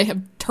creature they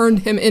have turned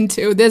him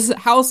into. This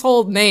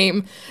household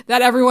name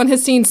that everyone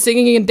has seen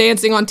singing and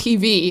dancing on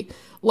TV.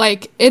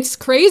 Like it's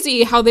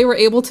crazy how they were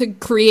able to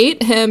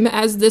create him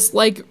as this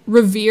like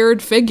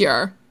revered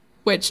figure,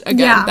 which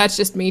again, that's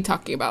just me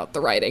talking about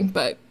the writing,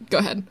 but go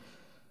ahead.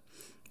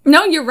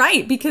 No, you're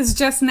right, because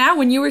just now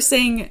when you were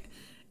saying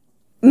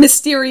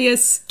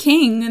mysterious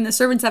king and the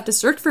servants have to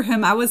search for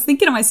him, I was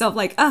thinking to myself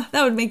like, that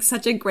would make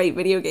such a great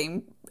video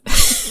game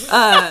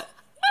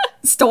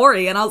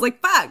story. And I was like,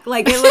 fuck,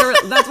 like it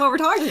literally, that's what we're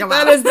talking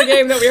about. That is the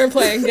game that we were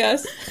playing,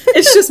 yes.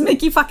 It's just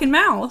Mickey fucking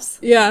Mouse.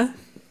 Yeah.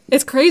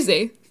 It's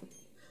crazy.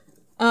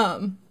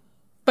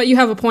 But you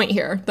have a point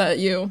here that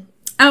you...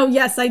 Oh,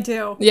 yes, I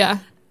do. Yeah.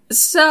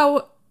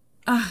 So,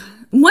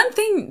 one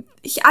thing,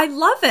 I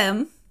love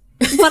him,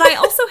 but I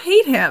also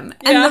hate him.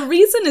 And the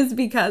reason is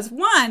because,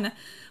 one,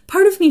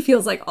 part of me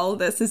feels like all of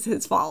this is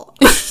his fault.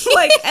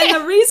 And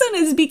the reason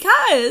is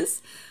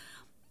because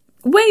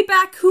way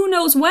back, who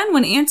knows when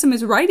Ansem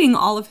is writing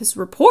all of his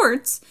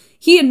reports,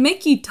 he and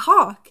Mickey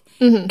talk.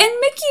 And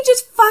Mickey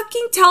just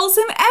fucking tells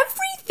him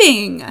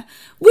everything,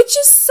 which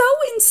is so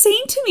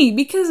insane to me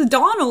because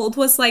Donald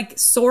was like,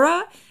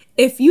 Sora,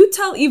 if you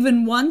tell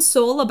even one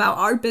soul about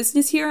our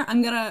business here,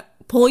 I'm gonna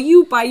pull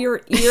you by your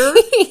ear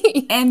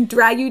and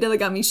drag you to the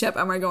gummy ship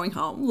and we're going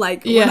home.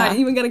 Like, we're not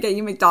even gonna get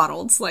you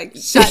McDonald's. Like,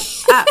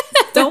 shut up.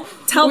 Don't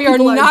tell we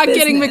people are not our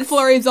getting business.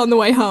 McFlurries on the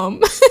way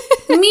home.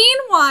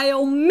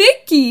 Meanwhile,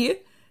 Mickey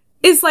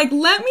is like,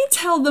 let me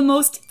tell the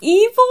most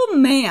evil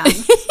man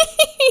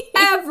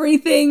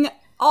everything,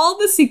 all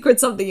the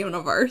secrets of the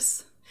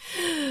universe.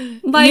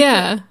 Like,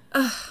 yeah.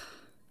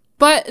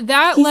 But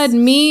that led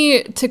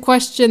me to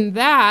question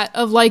that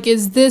of like,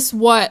 is this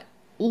what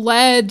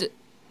led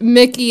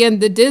Mickey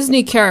and the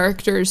Disney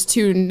characters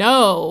to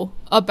know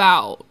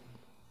about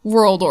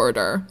world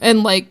order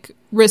and like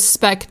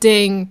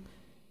respecting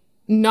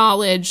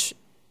knowledge,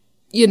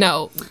 you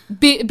know,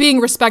 being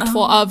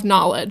respectful of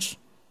knowledge?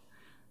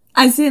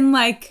 As in,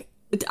 like,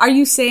 are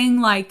you saying,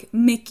 like,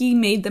 Mickey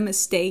made the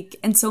mistake,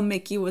 and so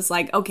Mickey was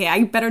like, okay,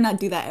 I better not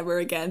do that ever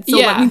again, so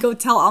let me go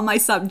tell all my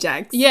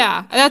subjects.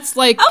 Yeah, that's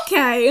like...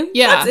 Okay,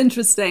 that's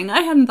interesting.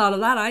 I hadn't thought of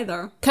that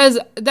either. Because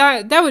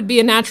that would be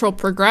a natural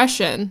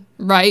progression,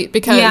 right?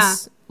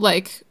 Because,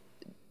 like,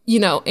 you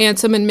know,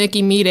 Ansem and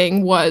Mickey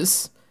meeting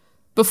was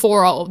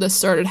before all of this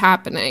started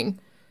happening.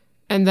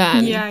 And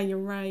then... Yeah, you're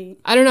right.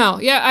 I don't know.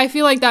 Yeah, I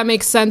feel like that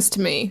makes sense to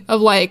me.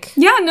 Of like...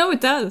 Yeah, no, it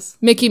does.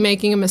 Mickey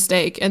making a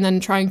mistake and then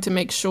trying to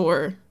make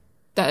sure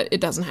that it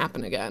doesn't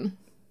happen again.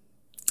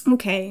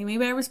 Okay,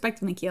 maybe I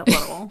respect Mickey a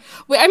little.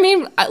 Wait, I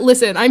mean,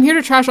 listen, I'm here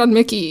to trash on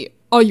Mickey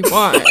all you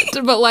want.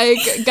 But like,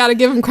 gotta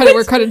give him credit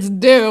where credit's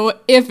due,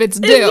 if it's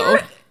due.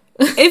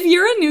 If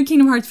you're a new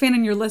Kingdom Hearts fan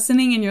and you're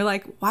listening and you're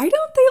like, why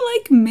don't they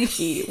like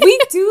Mickey? We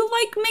do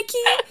like Mickey.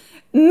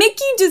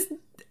 Mickey just...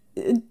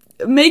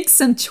 make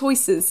some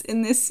choices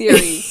in this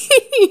series.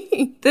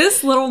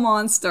 This little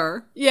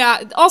monster.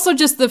 Yeah, also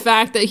just the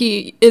fact that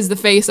he is the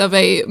face of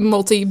a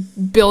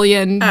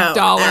multi-billion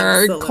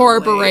dollar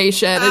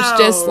corporation. It's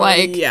just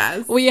like,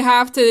 we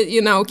have to,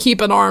 you know,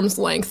 keep an arm's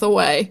length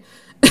away.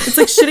 It's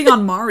like shitting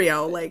on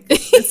Mario. Like,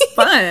 it's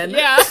fun.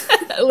 Yeah,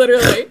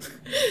 literally.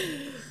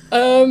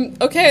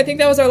 Okay, I think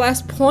that was our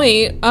last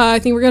point. I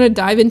think we're going to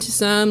dive into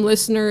some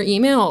listener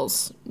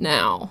emails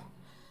now.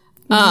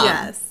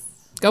 Yes.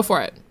 Go for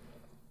it.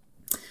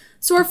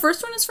 So our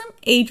first one is from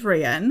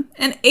Adrian.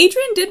 And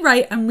Adrian did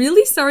write, I'm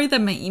really sorry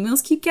that my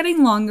emails keep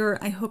getting longer.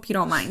 I hope you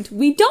don't mind.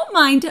 We don't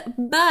mind,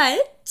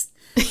 but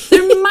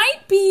there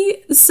might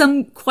be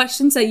some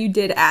questions that you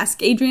did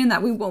ask, Adrian,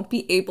 that we won't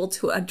be able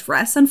to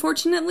address,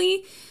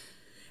 unfortunately.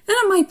 And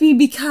it might be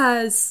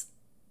because...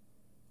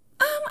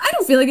 I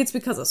don't feel like it's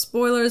because of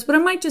spoilers, but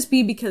it might just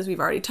be because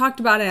we've already talked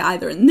about it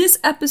either in this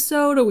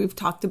episode or we've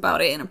talked about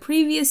it in a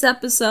previous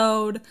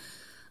episode.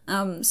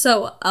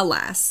 So,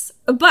 alas.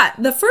 But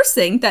the first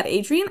thing that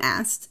Adrian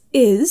asked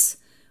is,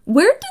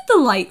 where did the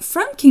light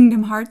from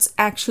Kingdom Hearts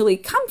actually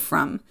come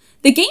from?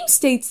 The game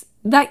states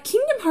that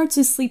Kingdom Hearts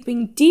is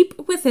sleeping deep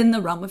within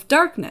the realm of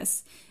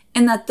darkness,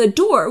 and that the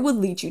door would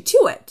lead you to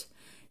it.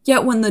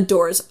 Yet when the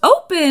doors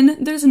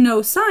open, there's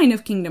no sign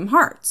of Kingdom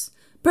Hearts.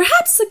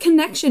 Perhaps the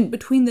connection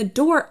between the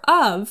door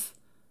of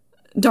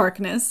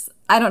darkness,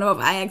 I don't know if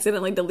I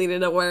accidentally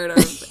deleted a word or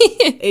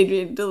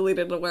Adrian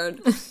deleted a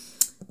word,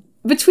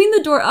 between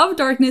the door of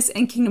darkness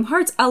and Kingdom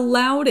Hearts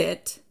allowed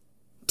it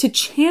to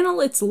channel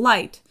its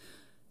light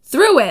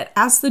through it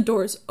as the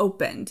doors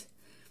opened.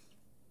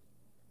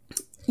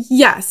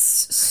 Yes,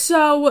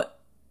 so...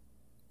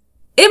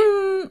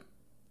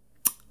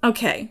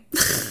 okay.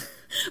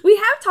 We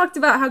have talked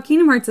about how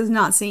Kingdom Hearts is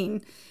not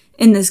seen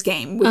in this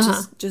game, which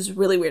is just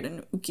really weird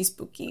and ooky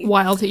spooky.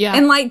 Wild, yeah.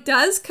 And light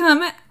does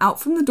come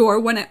out from the door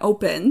when it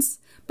opens,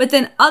 but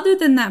then other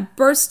than that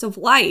burst of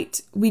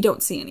light, we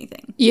don't see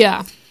anything.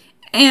 Yeah.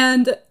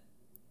 And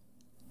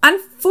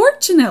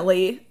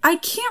unfortunately, I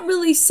can't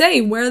really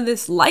say where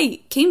this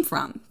light came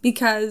from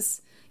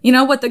because, you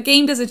know, what the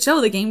game doesn't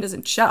show, the game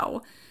doesn't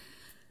show.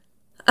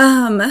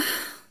 And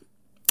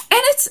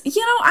it's,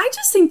 you know, I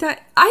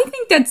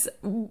think that's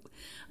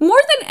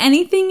more than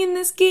anything in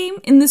this game,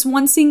 in this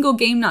one single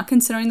game, not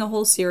considering the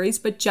whole series,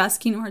 but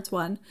just Kingdom Hearts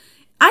 1,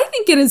 I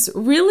think it is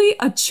really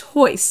a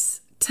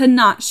choice to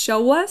not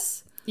show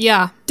us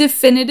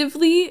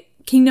definitively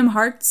Kingdom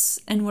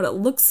Hearts and what it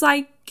looks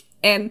like.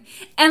 And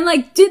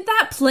like, did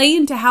that play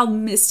into how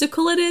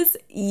mystical it is?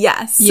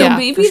 Yes. So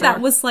maybe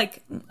that was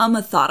like a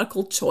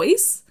methodical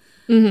choice.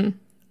 Mm-hmm.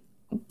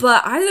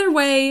 But either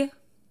way,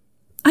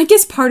 I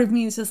guess part of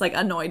me is just like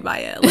annoyed by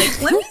it.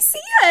 Like, let me see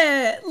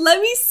it.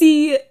 Let me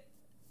see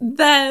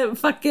the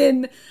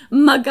fucking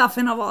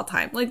MacGuffin of all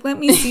time. Like, let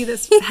me see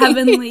this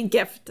heavenly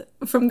gift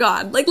from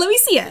God. Like, let me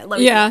see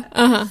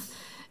it.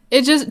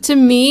 It just, to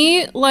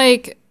me,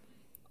 like,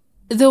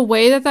 the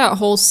way that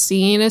whole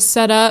scene is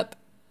set up,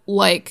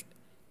 like,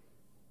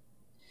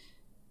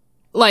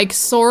 like,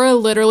 Sora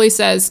literally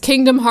says,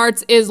 Kingdom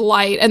Hearts is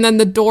light, and then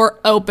the door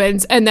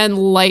opens, and then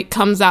light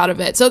comes out of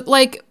it. So,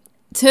 like,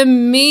 to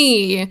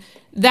me,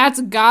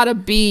 that's gotta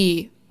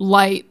be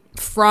light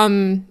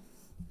from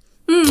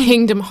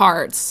Kingdom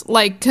Hearts.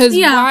 Like, because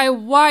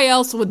why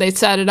else would they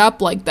set it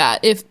up like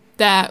that if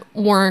that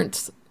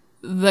weren't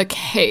the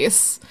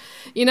case?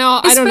 You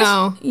know, I don't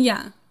know.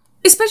 Yeah.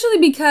 Especially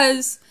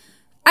because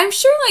I'm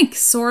sure, like,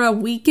 Sora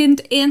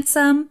weakened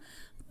Ansem,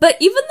 but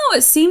even though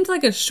it seemed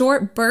like a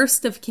short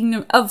burst of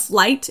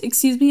light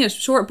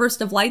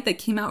that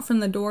came out from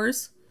the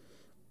doors,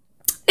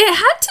 it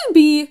had to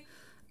be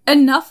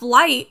enough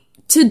light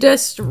to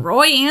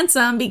destroy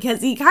Ansem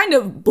because he kind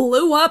of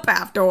blew up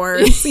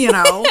afterwards, you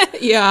know?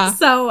 Yeah.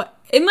 So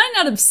it might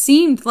not have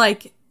seemed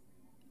like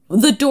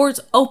the doors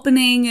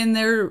opening and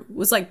there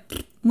was like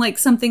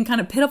something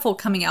kind of pitiful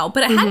coming out,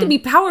 but it had to be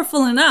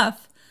powerful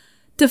enough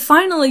to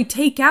finally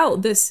take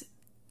out this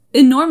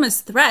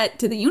enormous threat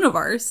to the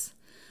universe.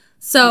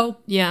 So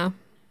yeah,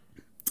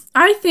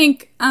 I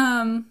think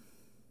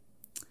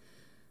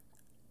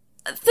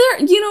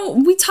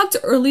we talked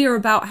earlier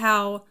about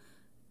how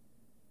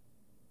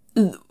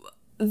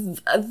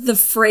the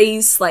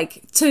phrase,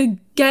 like, to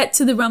get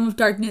to the realm of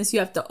darkness, you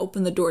have to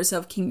open the doors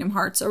of Kingdom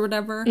Hearts or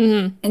whatever.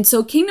 And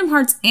so Kingdom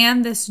Hearts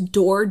and this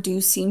door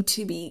do seem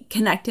to be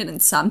connected in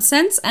some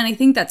sense. And I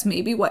think that's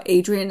maybe what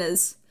Adrian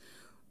is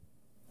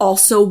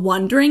also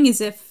wondering,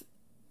 is if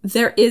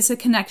there is a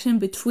connection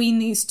between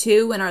these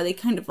two, and are they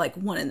kind of like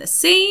one and the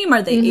same?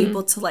 Are they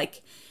able to,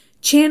 like,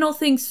 channel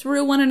things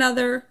through one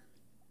another?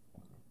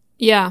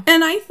 Yeah.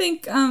 And I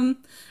think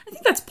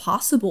that's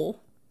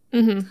possible.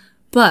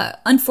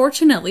 But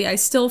unfortunately, I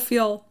still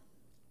feel,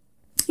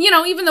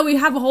 even though we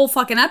have a whole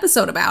fucking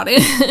episode about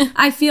it,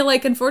 I feel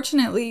like,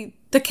 unfortunately,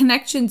 the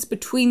connections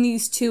between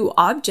these two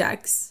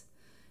objects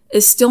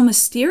is still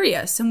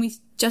mysterious, and we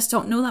just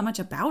don't know that much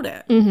about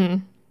it.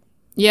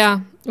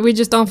 Yeah, we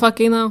just don't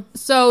fucking know.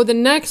 So the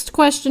next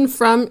question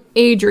from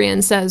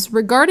Adrian says,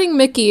 regarding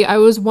Mickey, I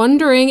was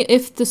wondering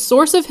if the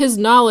source of his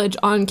knowledge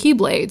on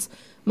Keyblades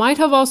might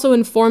have also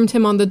informed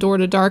him on the door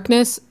to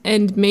darkness,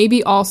 and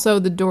maybe also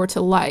the door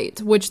to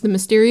light, which the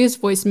mysterious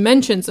voice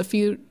mentions a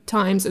few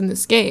times in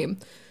this game.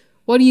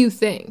 What do you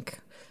think?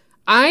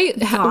 I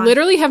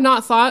literally have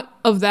not thought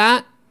of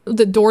that,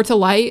 the door to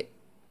light,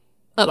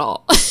 at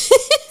all.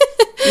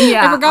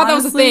 Yeah, I forgot honestly, that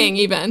was a thing,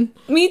 even.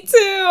 Me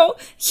too.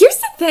 Here's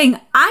the thing.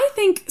 I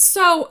think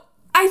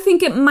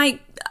it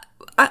might...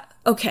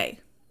 okay.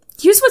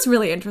 Here's what's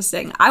really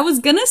interesting. I was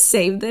gonna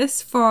save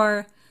this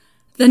for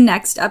the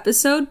next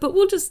episode, but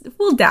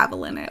we'll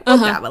dabble in it.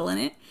 Dabble in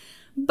it.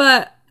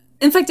 But,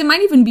 in fact, it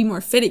might even be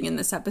more fitting in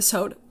this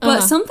episode.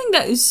 But something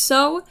that is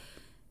so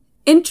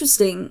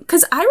interesting,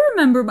 because I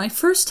remember my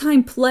first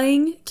time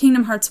playing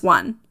Kingdom Hearts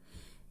 1,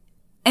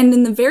 and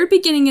in the very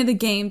beginning of the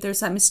game,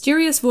 there's that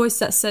mysterious voice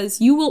that says,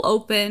 you will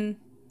open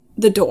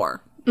the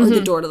door, or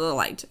the door to the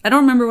light. I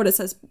don't remember what it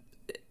says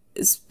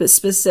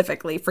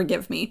specifically,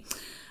 forgive me.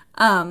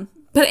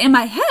 But in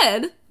my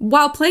head,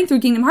 while playing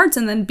through Kingdom Hearts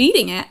and then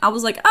beating it, I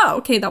was like, oh,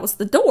 okay, that was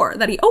the door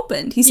that he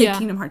opened. He said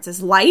Kingdom Hearts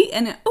is light,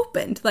 and it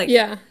opened. Like,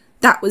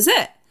 that was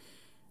it.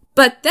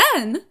 But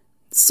then,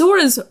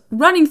 Sora's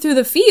running through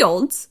the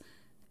fields,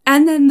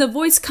 and then the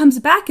voice comes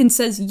back and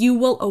says, you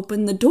will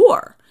open the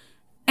door.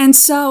 And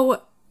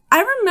so,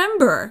 I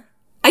remember,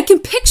 I can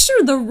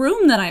picture the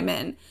room that I'm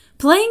in,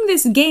 playing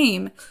this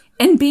game,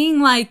 and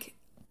being like,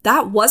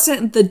 that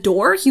wasn't the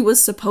door he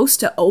was supposed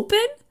to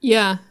open?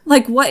 Yeah.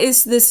 Like, what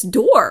is this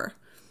door?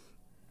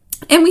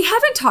 And we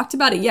haven't talked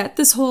about it yet,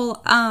 this whole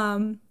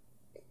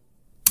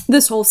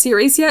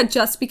series yet,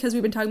 just because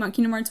we've been talking about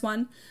Kingdom Hearts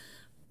 1.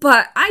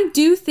 But I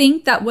do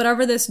think that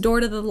whatever this door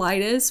to the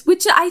light is,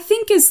 which I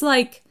think is,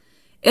 like,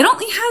 it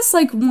only has,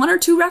 like, 1 or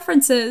 2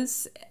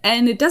 references,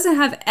 and it doesn't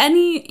have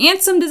any...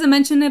 Ansem doesn't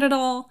mention it at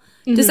all.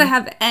 Doesn't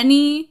have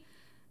any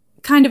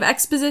kind of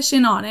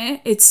exposition on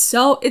it. It's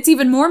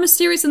even more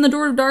mysterious than the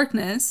Door of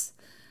Darkness.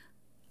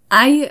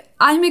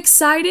 I'm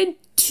excited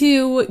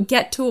to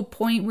get to a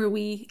point where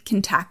we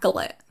can tackle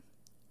it.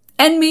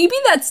 And maybe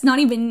that's not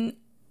even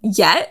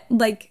yet,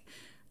 like,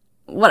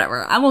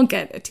 whatever. I won't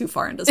get too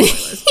far into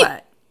spoilers,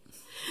 but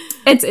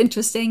it's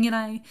interesting,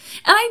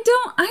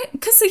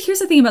 because here's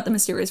the thing about the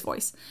mysterious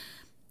voice.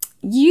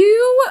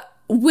 You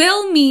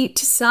will meet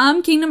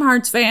some Kingdom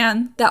Hearts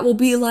fan that will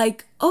be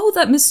like, oh,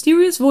 that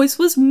mysterious voice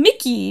was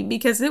Mickey,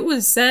 because it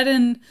was said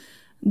in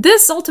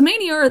this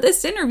Ultimania or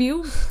this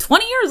interview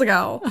 20 years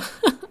ago.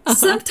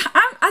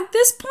 Sometime at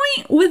this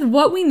point, with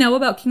what we know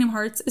about Kingdom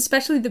Hearts,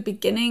 especially the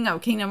beginning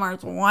of Kingdom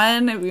Hearts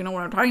 1, if you know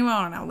what I'm talking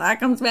about and how that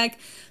comes back,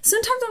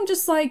 sometimes I'm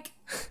just like,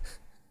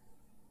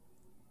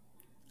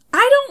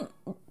 I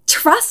don't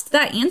trust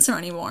that answer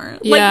anymore.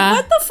 Yeah. Like,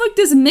 what the fuck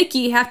does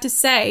Mickey have to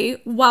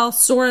say while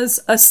Sora's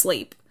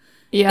asleep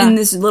in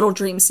this little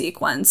dream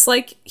sequence?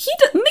 Like,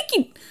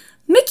 Mickey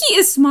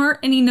is smart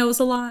and he knows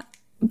a lot,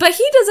 but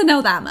he doesn't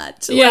know that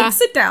much. Yeah. Like,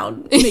 sit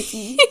down,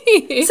 Mickey.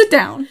 Sit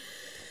down.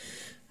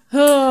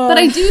 But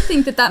I do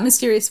think that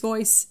mysterious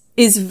voice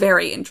is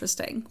very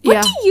interesting.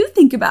 What do you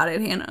think about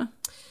it, Hannah?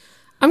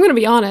 I'm going to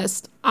be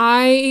honest.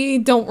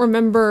 I don't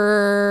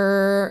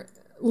remember,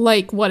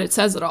 like, what it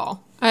says at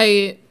all.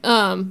 Okay.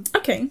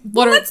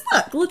 Let's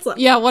look.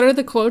 Yeah, what are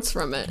the quotes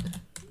from it?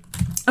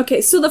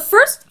 Okay, so the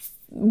first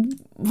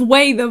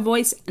way the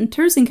voice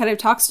enters and kind of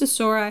talks to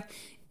Sora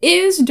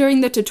is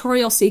during the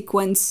tutorial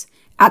sequence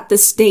at the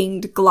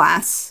stained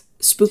glass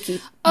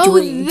spooky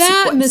dream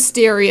that sequence.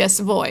 Mysterious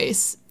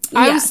voice.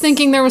 I was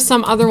thinking there was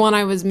some other one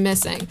I was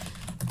missing.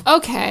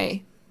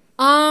 Okay.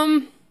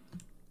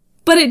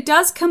 But it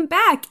does come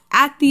back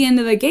at the end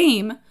of the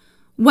game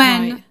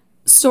when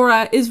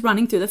Sora is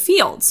running through the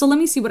field. So let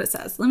me see what it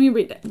says. Let me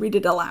read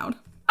it aloud.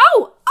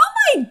 Oh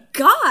my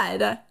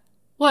god.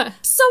 What?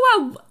 So,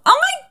 oh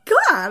my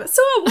god.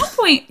 So at one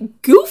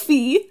point,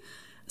 Goofy,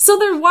 so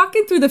they're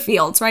walking through the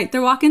fields, right?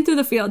 They're walking through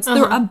the fields.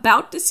 They're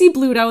about to see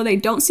Pluto. They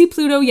don't see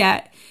Pluto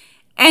yet.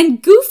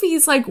 And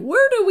Goofy's like,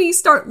 where do we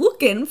start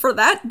looking for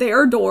that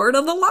there door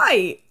to the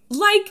light?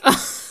 Like,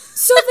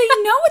 so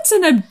they know it's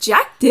an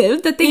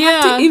objective that they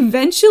have to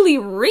eventually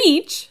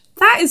reach.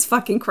 That is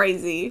fucking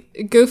crazy.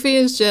 Goofy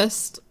is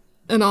just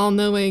an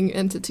all-knowing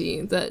entity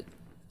that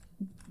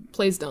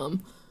plays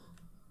dumb.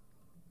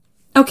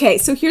 Okay,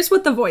 so here's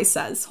what the voice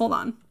says. Hold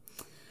on.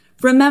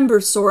 Remember,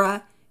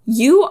 Sora,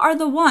 you are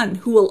the one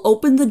who will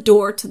open the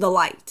door to the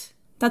light.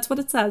 That's what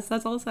it says.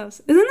 That's all it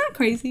says. Isn't that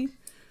crazy?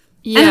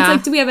 Yeah. And it's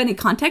like, do we have any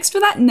context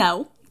for that?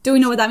 No. Do we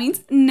know what that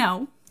means?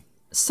 No.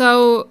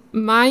 So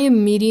my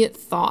immediate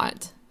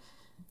thought,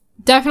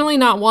 definitely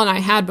not one I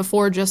had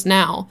before just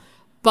now,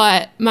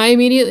 but my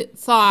immediate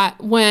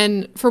thought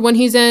when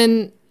he's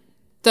in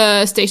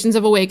the Stations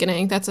of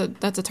Awakening, that's a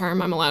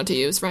term I'm allowed to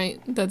use,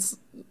 right? That's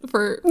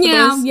for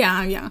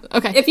yeah.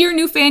 Okay. If you're a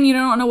new fan, you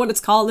don't know what it's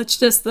called. It's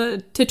just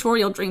the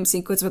tutorial dream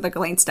sequence with the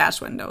Ghislaine stash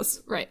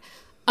windows. Right.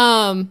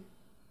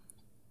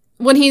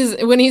 When he's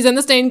in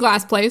the stained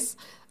glass place.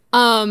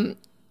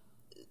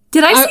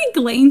 Did I say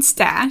Ghislaine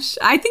stash?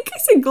 I think I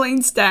said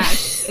Ghislaine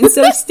stash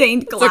instead of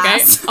stained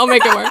glass. It's okay. I'll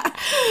make it work.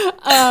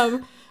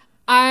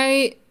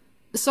 I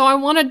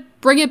want to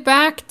bring it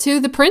back to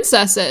the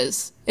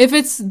princesses. If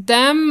it's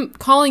them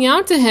calling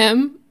out to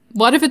him,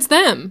 what if it's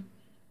them?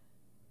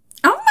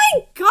 Oh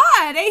my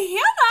god, hey,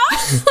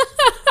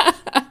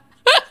 Hannah!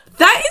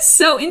 That is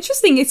so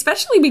interesting,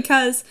 especially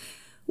because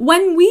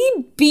when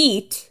we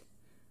beat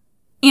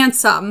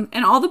Ansem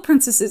and all the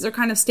princesses are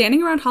kind of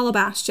standing around Hollow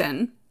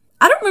Bastion,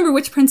 I don't remember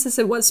which princess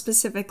it was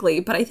specifically,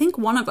 but I think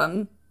one of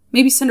them,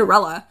 maybe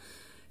Cinderella,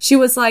 she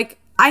was like,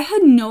 I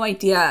had no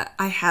idea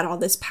I had all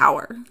this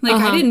power. Like,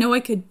 I didn't know I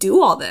could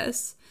do all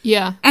this.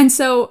 Yeah. And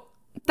so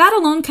that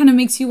alone kind of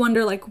makes you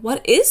wonder, like,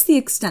 what is the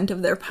extent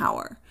of their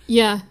power?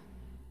 Yeah.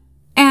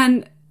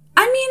 And,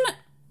 I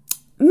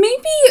mean,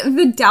 maybe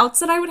the doubts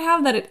that I would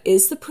have that it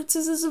is the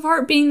Princesses of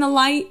Heart being the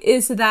light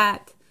is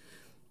that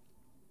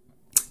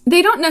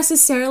they don't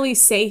necessarily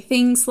say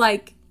things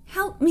like,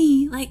 help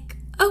me, like,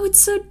 oh, it's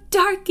so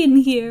dark in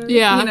here.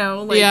 Yeah. You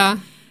know, like, yeah.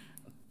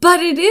 But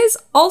it is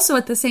also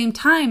at the same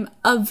time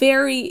a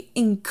very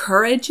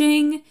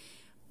encouraging,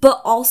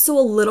 but also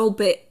a little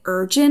bit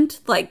urgent,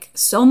 like,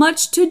 so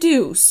much to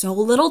do, so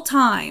little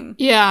time.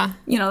 Yeah.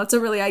 You know, that's a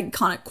really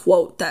iconic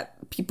quote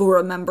that people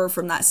remember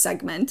from that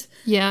segment.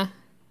 Yeah.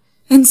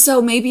 And so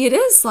maybe it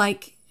is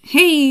like,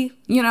 hey,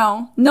 you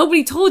know,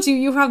 nobody told you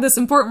you have this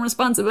important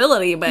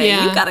responsibility, but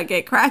you gotta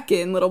get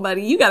cracking, little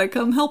buddy. You gotta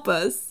come help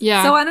us.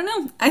 Yeah. So I don't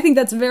know. I think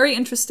that's very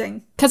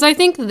interesting. Because I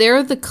think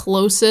they're the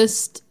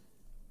closest,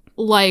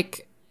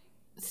 like,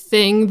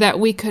 thing that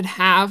we could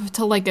have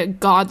to, like, a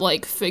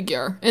godlike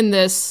figure in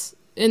this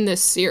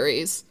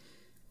series.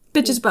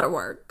 Bitches better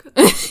work.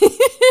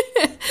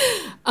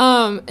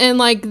 And,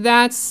 like,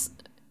 that's,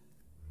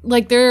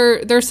 like,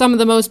 they're some of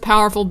the most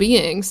powerful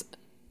beings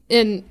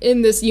in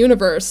this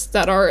universe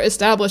that are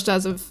established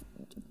as of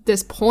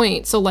this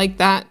point. So, like,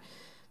 that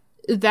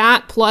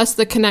plus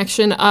the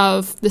connection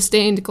of the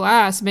stained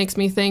glass makes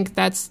me think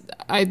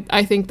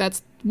I think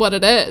that's what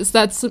it is.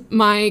 That's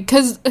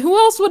because who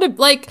else would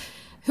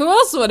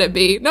it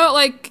be? No,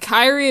 like,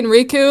 Kairi and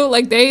Riku,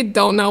 like, they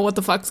don't know what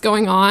the fuck's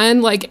going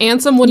on. Like,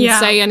 Ansem wouldn't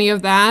say any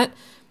of that.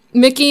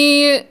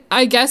 Mickey,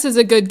 I guess, is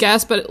a good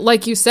guess, but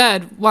like you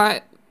said,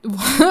 why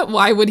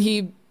would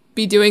he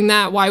be doing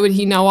that? Why would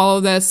he know all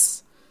of this?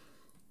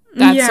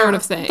 That sort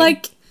of thing.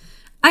 Like,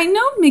 I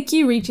know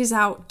Mickey reaches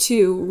out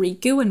to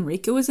Riku, and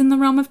Riku is in the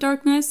Realm of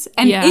Darkness.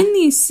 And in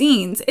these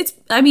scenes, it's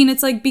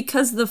like,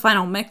 because the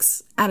final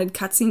mix added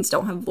cutscenes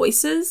don't have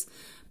voices.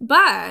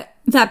 But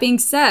that being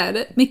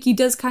said, Mickey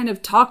does kind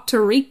of talk to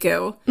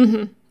Riku.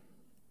 Mm-hmm.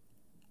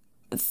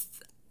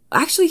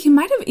 Actually, he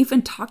might have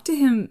even talked to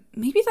him.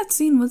 Maybe that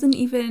scene wasn't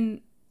even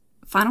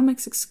Final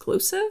Mix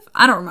exclusive?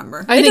 I don't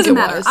remember. It doesn't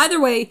matter.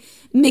 Either way,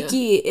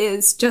 Mickey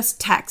is just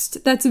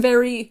text. That's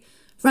very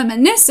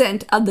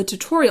reminiscent of the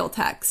tutorial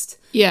text.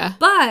 Yeah.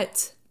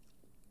 But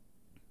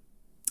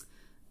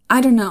I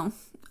don't know.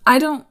 I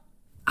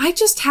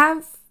just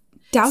have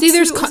doubts. See,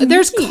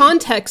 there's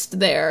context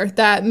there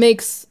that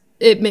makes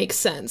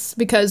sense,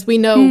 because we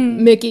know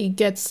Mickey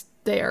gets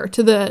there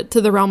to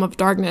the Realm of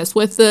Darkness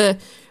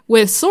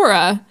with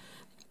Sora,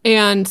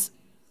 and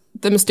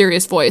the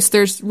mysterious voice.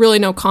 There's really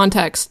no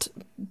context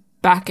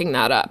backing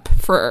that up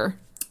for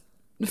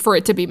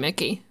it to be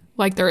Mickey,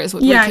 like there is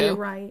with Riku. Yeah, you're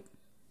right.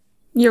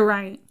 You're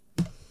right.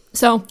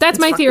 So that's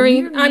my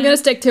theory. Weird, I'm going to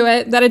stick to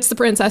it, that it's the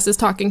princesses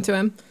talking to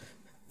him.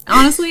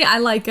 Honestly, I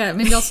like it.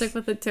 Maybe I'll stick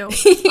with it too.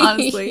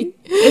 Honestly.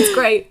 It's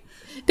great.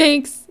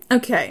 Thanks.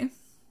 Okay.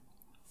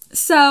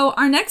 So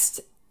our next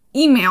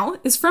email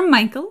is from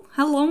Michael.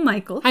 Hello,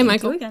 Michael. Hi,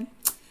 Michael. Thank you again.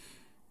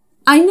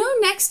 I know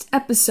next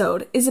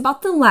episode is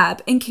about the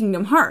lab in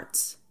Kingdom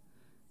Hearts.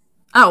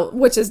 Oh,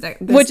 which is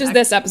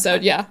this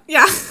episode, yeah.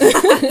 Yeah.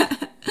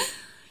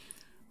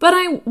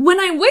 But when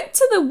I went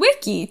to the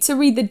wiki to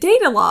read the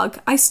data log,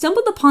 I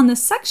stumbled upon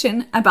this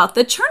section about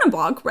the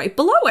Chernobog right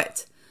below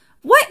it.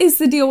 What is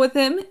the deal with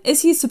him?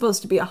 Is he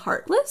supposed to be a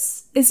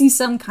Heartless? Is he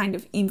some kind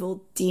of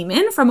evil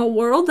demon from a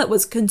world that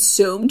was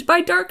consumed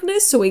by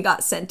darkness, so he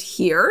got sent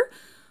here?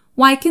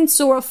 Why can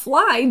Sora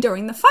fly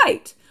during the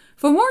fight?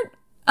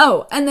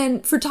 And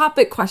then for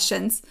topic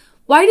questions,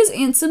 why does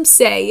Ansem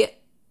say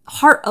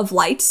Heart of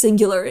Light,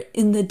 singular,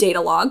 in the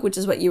data log, which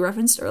is what you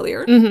referenced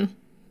earlier? Mm-hmm.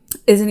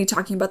 Isn't he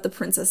talking about the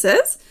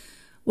princesses?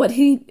 What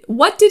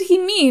did he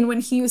mean when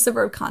he used the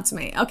verb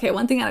consummate? Okay,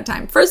 one thing at a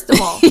time. First of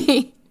all,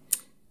 the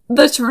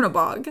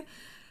Chernobog.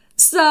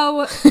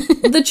 So,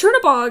 the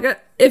Chernobog,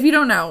 if you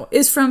don't know,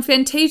 is from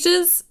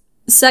Fantasia's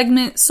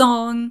segment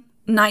song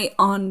Night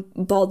on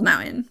Bald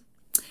Mountain.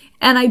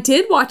 And I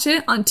did watch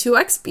it on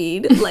 2x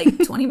speed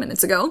like 20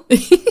 minutes ago.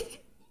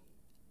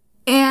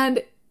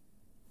 And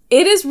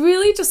it is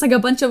really just like a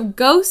bunch of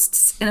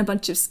ghosts and a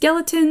bunch of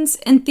skeletons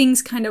and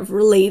things kind of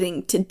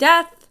relating to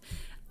death.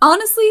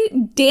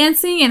 Honestly,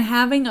 dancing and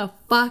having a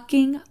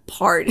fucking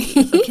party,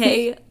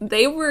 okay?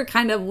 They were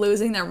kind of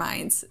losing their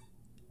minds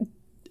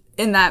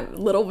in that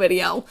little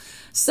video.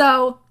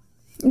 So,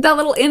 that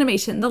little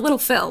animation, the little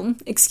film,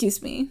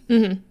 excuse me.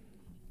 Mm-hmm.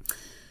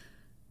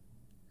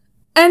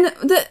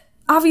 And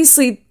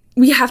obviously,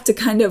 we have to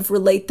kind of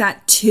relate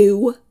that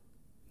to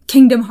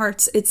Kingdom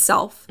Hearts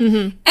itself.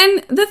 Mm-hmm.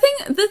 And the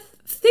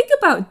thing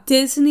about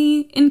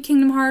Disney in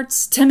Kingdom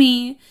Hearts, to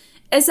me,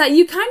 is that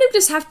you kind of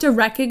just have to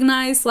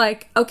recognize,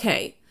 like,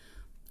 okay,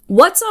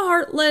 what's a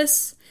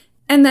Heartless?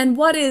 And then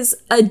what is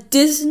a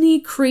Disney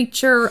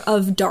creature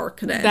of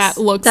darkness? That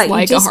looks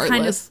like a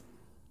Heartless.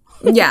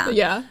 Yeah.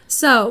 Yeah.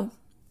 So,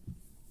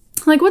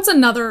 like, what's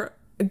another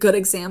good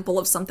example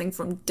of something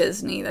from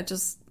Disney that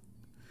just,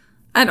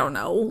 I don't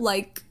know,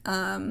 like,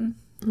 I'm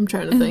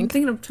trying to think.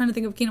 I'm trying to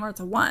think of Kingdom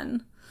Hearts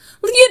 1.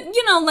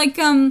 You know, like,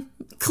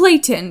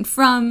 Clayton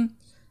from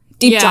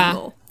Deep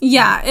Jungle.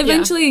 Yeah,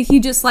 eventually he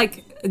just,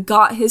 like,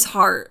 got his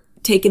heart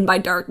taken by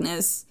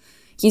darkness.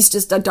 He's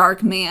just a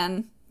dark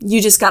man.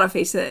 You just gotta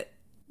face it.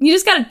 You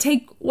just gotta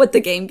take what the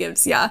game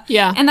gives you.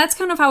 Yeah. And that's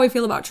kind of how I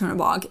feel about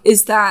Chernobog,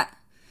 is that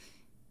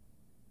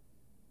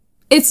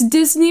it's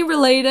Disney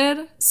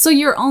related, so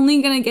you're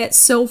only gonna get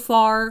so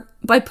far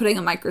by putting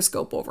a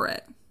microscope over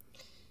it.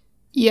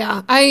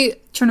 Yeah,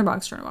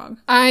 Chernobog's Chernobog.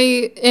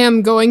 I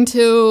am going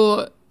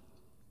to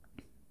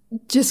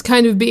just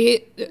kind of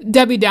be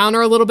Debbie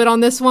Downer a little bit on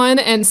this one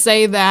and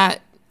say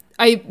that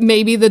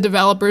maybe the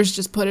developers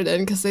just put it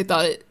in because they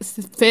thought it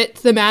fit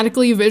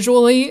thematically,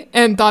 visually,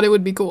 and thought it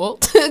would be cool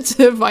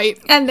to fight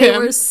And they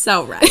him. were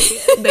so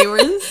right. They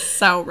were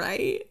so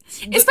right.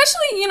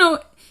 Especially, you know,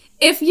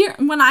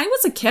 when I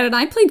was a kid and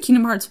I played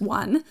Kingdom Hearts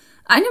 1,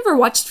 I never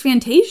watched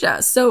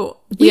Fantasia, so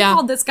we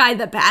called this guy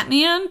the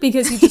Batman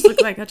because he just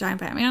looked like a giant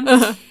Batman.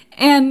 Uh-huh.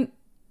 And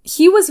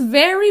he was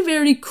very,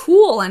 very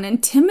cool and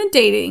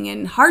intimidating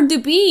and hard to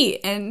beat.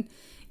 And,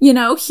 you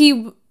know,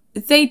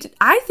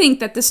 I think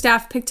that the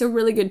staff picked a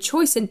really good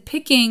choice in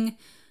picking,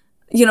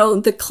 you know,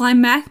 the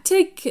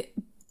climactic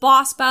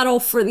boss battle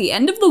for the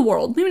end of the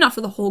world. Maybe not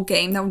for the whole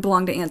game, that would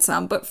belong to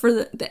Ansem, but for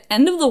the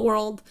end of the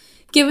world,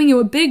 giving you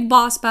a big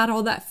boss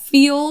battle that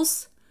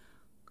feels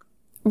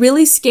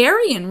really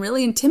scary and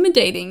really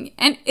intimidating.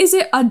 And is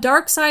it a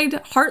dark side,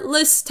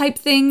 heartless type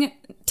thing?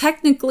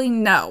 Technically,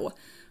 no.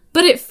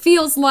 But it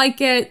feels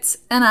like it,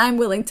 and I'm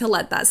willing to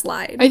let that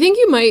slide. I think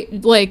you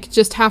might, like,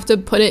 just have to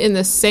put it in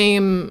the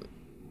same,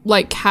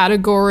 like,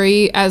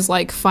 category as,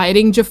 like,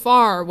 fighting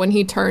Jafar when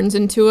he turns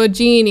into a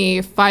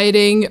genie,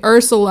 fighting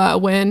Ursula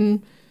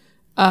when,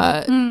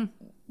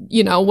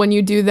 you know, when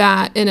you do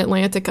that in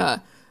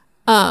Atlantica.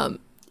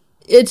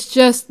 It's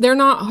just, they're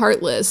not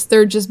heartless.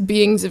 They're just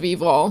beings of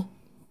evil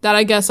that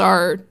I guess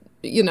are,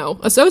 you know,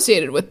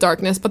 associated with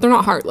darkness, but they're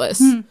not heartless.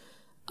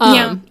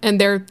 And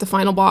they're the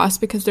final boss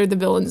because they're the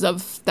villains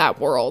of that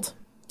world,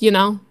 you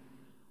know?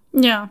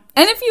 Yeah.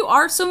 And if you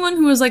are someone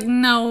who is like,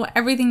 no,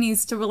 everything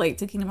needs to relate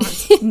to Kingdom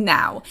Hearts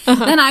now,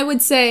 then I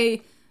would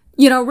say,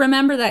 you know,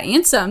 remember that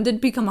Ansem did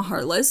become a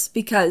Heartless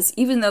because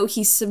even though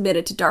he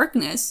submitted to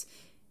darkness,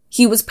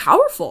 he was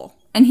powerful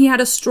and he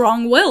had a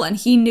strong will and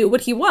he knew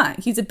what he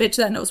wanted. He's a bitch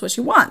that knows what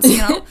she wants, you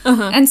know?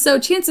 And so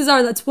chances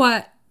are that's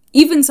what,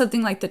 even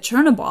something like the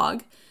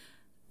Chernobog,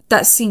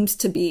 that seems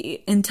to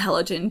be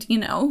intelligent, you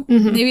know?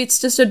 Maybe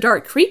it's just a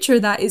dark creature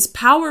that is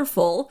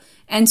powerful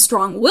and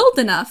strong-willed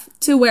enough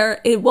to where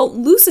it won't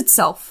lose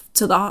itself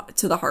to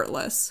the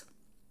Heartless.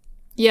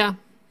 Yeah.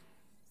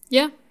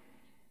 Yeah.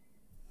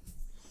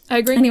 I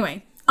agree.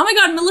 Anyway. Oh my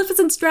god,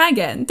 Maleficent's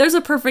dragon. There's a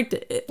perfect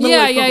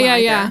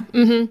Yeah.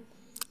 Mm-hmm.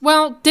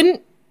 Well,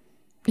 didn't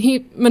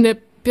he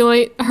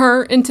manipulate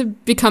her into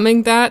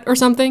becoming that or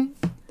something?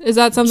 Is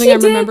that something I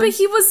remember? He did, but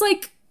he was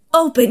like,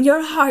 open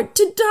your heart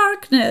to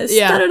darkness.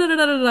 Yeah.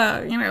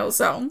 You know,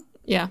 so.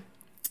 Yeah.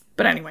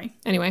 But anyway.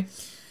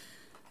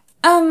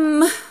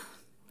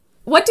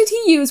 What did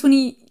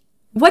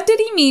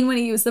he mean when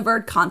he used the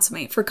word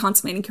consummate for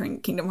consummating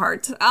Kingdom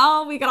Hearts?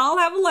 Oh, we could all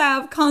have a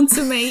laugh.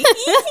 Consummate.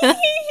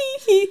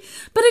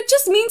 But it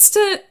just means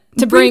to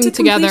bring to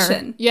together.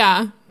 Completion.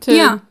 Yeah.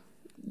 To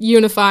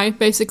unify,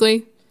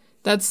 basically.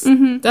 That's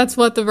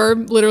what the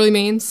verb literally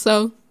means.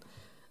 So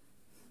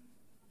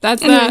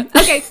that's that.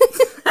 Okay.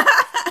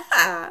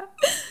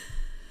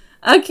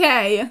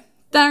 Okay.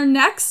 Our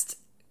next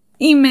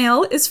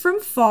email is from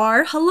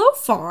Far. Hello,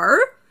 Far.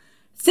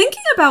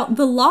 Thinking about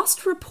the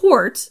lost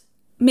report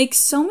makes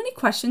so many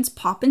questions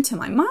pop into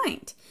my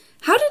mind.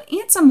 How did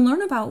Ansem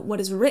learn about what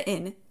is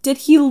written? Did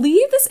he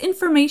leave this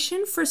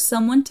information for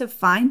someone to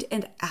find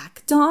and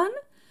act on?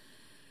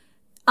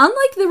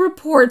 Unlike the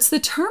reports, the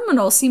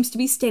terminal seems to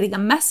be stating a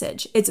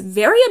message. It's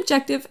very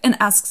objective and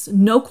asks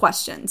no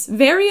questions,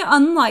 very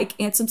unlike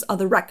Ansem's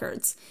other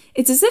records.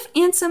 It's as if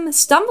Ansem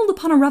stumbled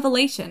upon a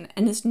revelation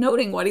and is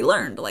noting what he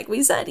learned. Like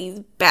we said,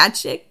 he's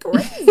batshit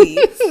crazy.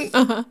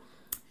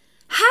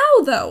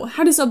 How, though?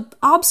 How does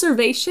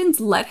observations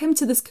led him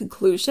to this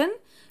conclusion?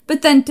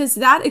 But then does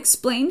that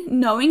explain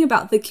knowing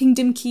about the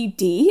Kingdom Key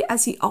D,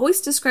 as he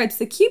always describes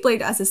the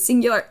Keyblade as a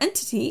singular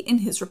entity in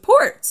his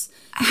reports?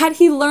 Had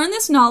he learned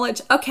this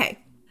knowledge? Okay,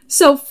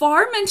 so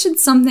Far mentioned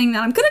something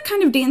that I'm going to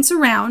kind of dance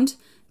around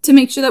to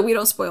make sure that we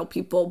don't spoil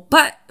people,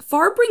 but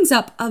Far brings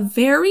up a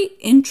very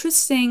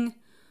interesting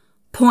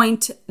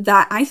point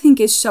that I think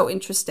is so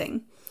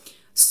interesting.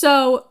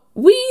 So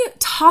we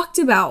talked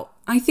about,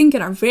 I think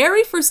in our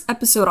very first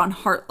episode on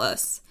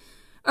Heartless,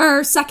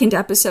 or second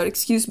episode,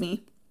 excuse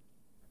me,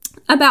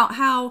 about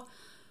how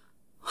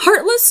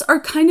Heartless are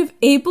kind of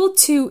able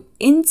to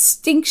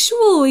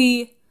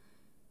instinctually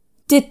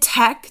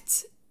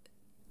detect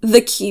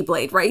the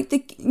Keyblade, right?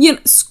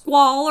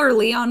 Squall or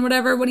Leon,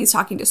 whatever, when he's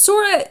talking to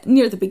Sora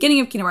near the beginning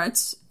of Kingdom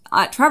Hearts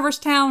at Traverse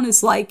Town,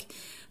 is like,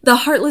 the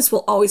Heartless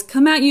will always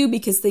come at you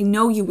because they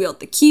know you wield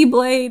the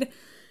Keyblade.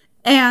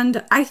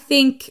 And I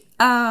think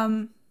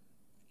in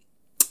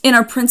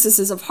our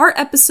Princesses of Heart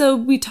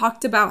episode, we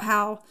talked about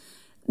how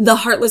the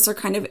Heartless are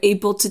kind of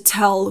able to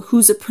tell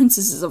who's a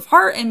Princesses of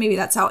Heart, and maybe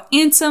that's how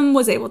Ansem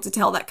was able to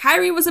tell that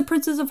Kairi was a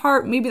Princess of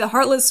Heart. Maybe the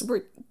Heartless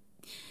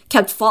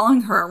kept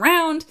following her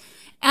around.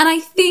 And I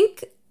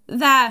think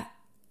that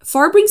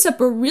Far brings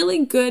up a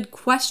really good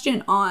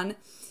question on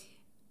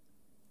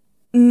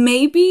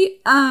maybe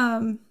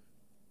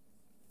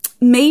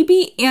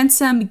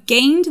Ansem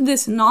gained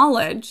this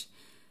knowledge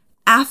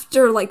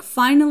after like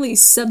finally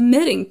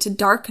submitting to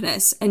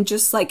darkness and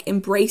just like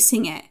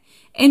embracing it.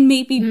 And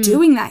maybe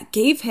doing that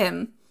gave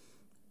him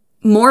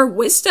more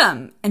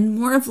wisdom and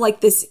more of like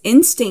this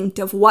instinct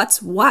of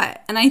what's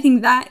what. And I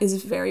think that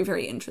is very,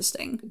 very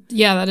interesting.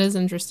 Yeah, that is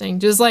interesting.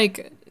 Just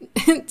like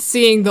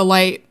seeing the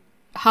light,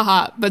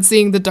 but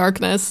seeing the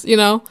darkness, you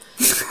know?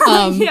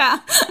 Yeah.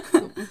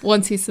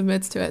 Once he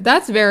submits to it.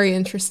 That's very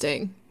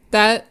interesting.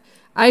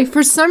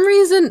 For some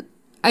reason,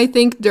 I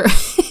think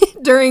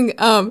during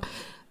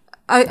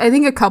I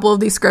think a couple of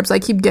these scripts, I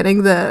keep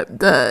getting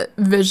the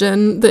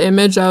vision, the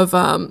image of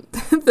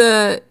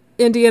the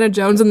Indiana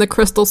Jones and the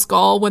Crystal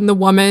Skull when the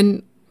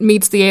woman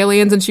meets the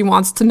aliens and she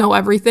wants to know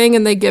everything,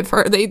 and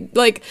they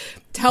like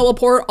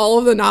teleport all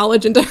of the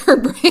knowledge into her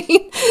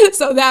brain.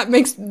 So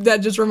that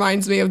just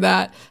reminds me of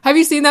that. Have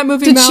you seen that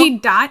movie, Did Mel? she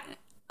die?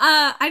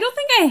 I don't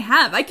think I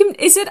have.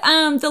 Is it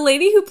the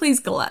lady who plays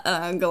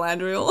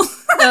Galadriel?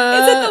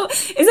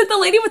 Is it the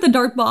lady with the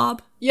dark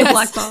bob? Yes. The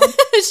black bob?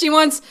 She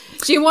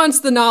wants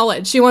the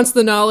knowledge. She wants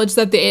the knowledge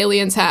that the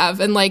aliens have,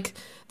 and like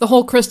the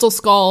whole Crystal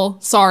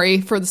Skull. Sorry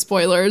for the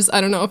spoilers.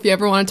 I don't know if you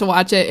ever wanted to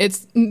watch it.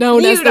 It's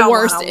known as the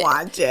worst. You don't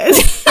want to watch it.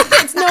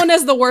 It's known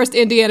as the worst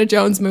Indiana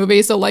Jones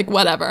movie, so like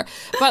whatever.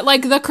 But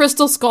like the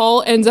Crystal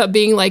Skull ends up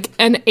being like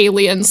an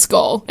alien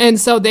skull, and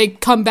so they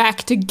come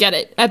back to get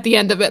it at the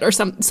end of it or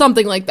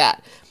something like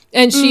that.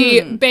 And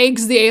she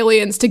begs the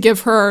aliens to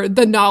give her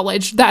the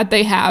knowledge that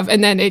they have,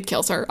 and then it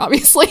kills her,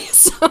 obviously.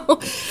 So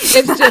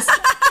it's just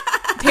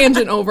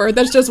tangent over.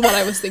 That's just what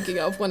I was thinking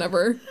of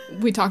whenever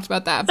we talked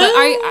about that. But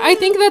I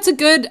think that's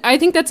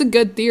a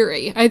good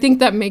theory. I think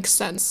that makes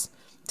sense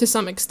to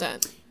some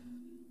extent.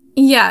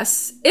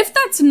 Yes. If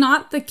that's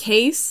not the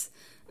case,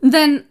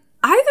 then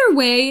either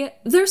way,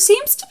 there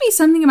seems to be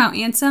something about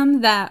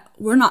Ansem that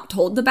we're not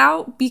told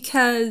about,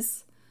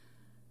 because,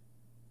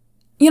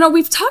 you know,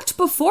 we've talked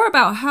before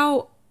about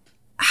how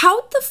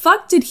the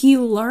fuck did he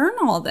learn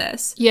all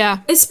this?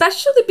 Yeah.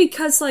 Especially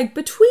because, like,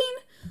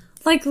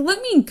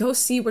 let me go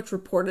see which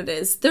report it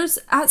is. There's,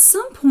 at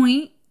some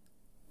point,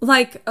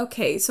 like,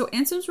 okay, so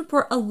Ansem's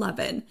report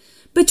 11.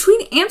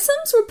 Between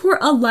Ansem's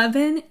report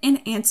 11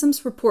 and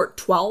Ansem's report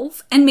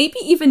 12, and maybe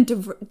even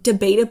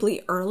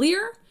debatably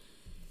earlier,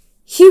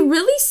 he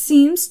really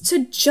seems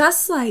to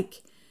just,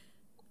 like,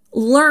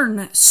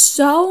 learn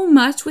so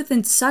much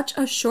within such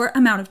a short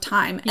amount of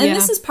time. And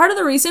this is part of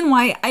the reason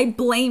why I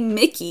blame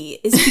Mickey,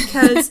 is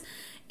because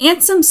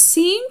Ansem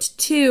seemed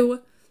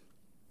to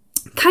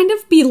kind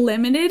of be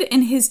limited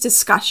in his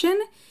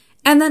discussion.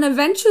 And then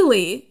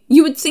eventually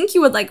you would think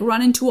you would like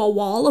run into a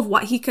wall of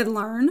what he could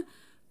learn.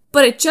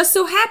 But it just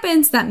so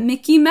happens that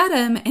Mickey met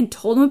him and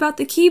told him about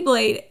the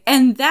Keyblade.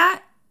 And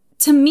that,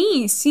 to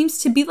me, seems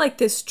to be like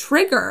this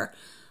trigger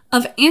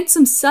of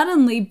Ansem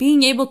suddenly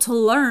being able to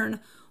learn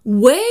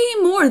way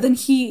more than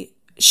he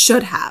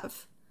should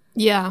have.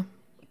 Yeah.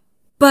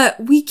 But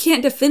we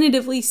can't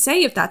definitively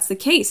say if that's the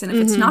case. And if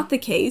it's not the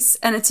case,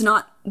 and it's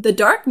not the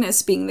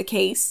darkness being the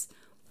case,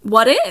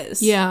 what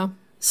is? Yeah.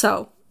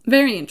 So,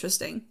 very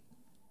interesting.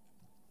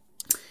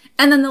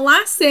 And then the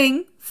last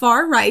thing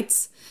Farr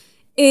writes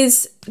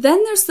is,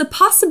 then there's the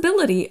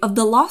possibility of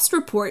the Lost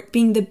Report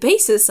being the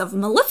basis of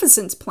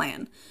Maleficent's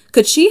plan.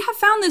 Could she have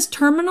found this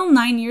terminal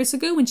 9 years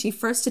ago when she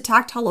first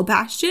attacked Hollow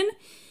Bastion?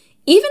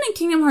 Even in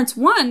Kingdom Hearts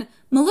 1,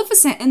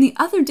 Maleficent and the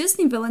other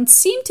Disney villains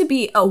seem to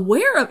be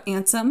aware of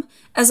Ansem,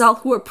 as all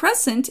who are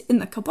present in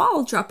the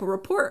Cabal drop a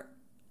report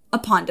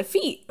upon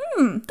defeat.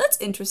 That's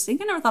interesting.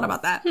 I never thought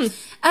about that.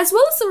 As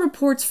well as the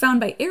reports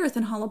found by Aerith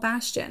and Hollow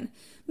Bastion,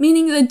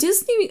 meaning the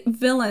Disney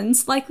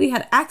villains likely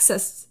had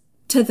access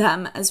to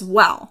them as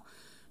well.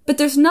 But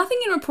there's nothing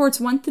in reports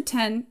 1 to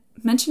 10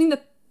 mentioning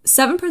the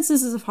 7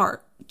 princesses of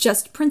heart,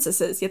 just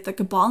princesses, yet the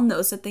Cabal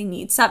knows that they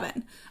need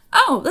 7.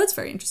 Oh, that's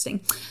very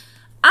interesting.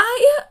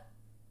 I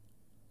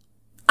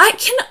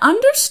can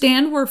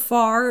understand where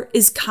Farr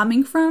is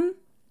coming from,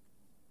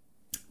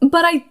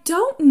 but I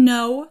don't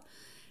know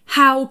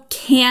how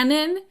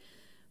canon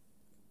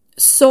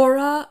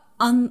Sora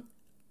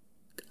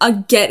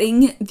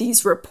getting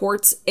these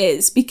reports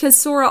is, because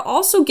Sora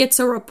also gets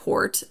a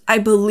report, I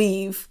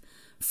believe,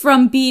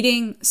 from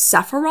beating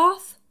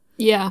Sephiroth.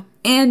 Yeah.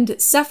 And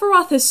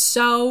Sephiroth is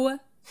so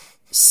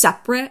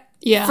separate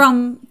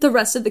from the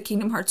rest of the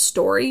Kingdom Hearts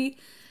story.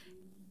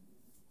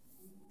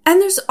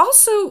 And there's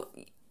also,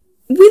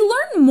 we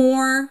learn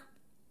more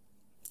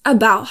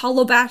about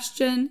Hollow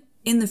Bastion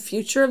in the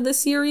future of the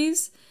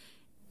series.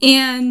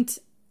 And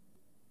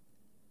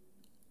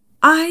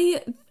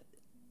I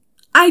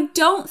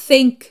don't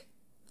think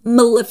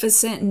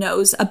Maleficent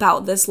knows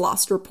about this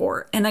lost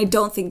report, and I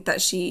don't think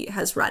that she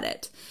has read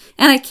it.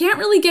 And I can't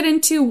really get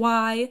into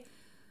why,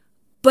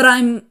 but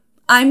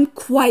I'm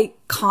quite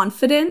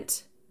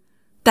confident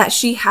that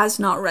she has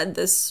not read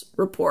this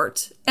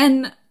report.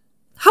 And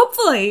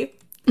hopefully,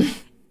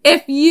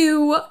 if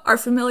you are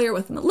familiar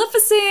with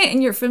Maleficent,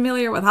 and you're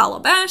familiar with Hollow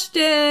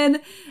Bastion,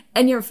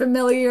 and you're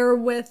familiar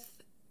with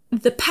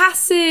the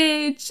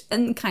passage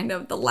and kind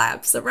of the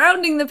lab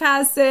surrounding the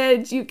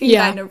passage, you can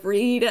kind of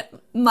read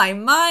my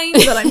mind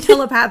that I'm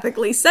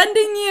telepathically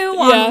sending you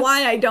on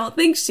why I don't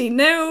think she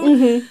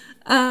knew.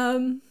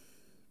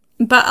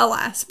 But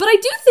alas. But I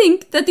do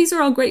think that these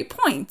are all great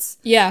points.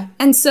 Yeah.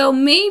 And so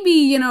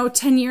maybe,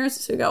 10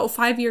 years ago,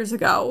 5 years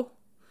ago,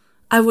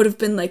 I would have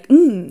been like,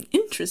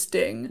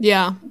 interesting.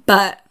 Yeah.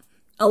 But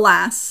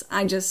alas,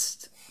 I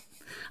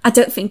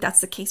don't think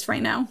that's the case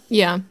right now.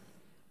 Yeah.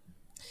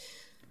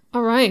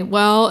 All right.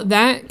 Well,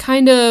 that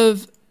kind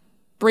of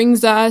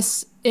brings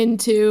us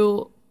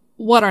into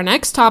what our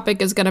next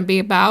topic is going to be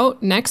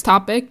about. Next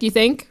topic, do you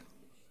think?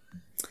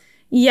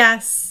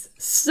 Yes.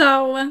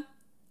 So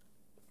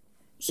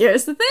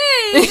here's the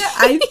thing.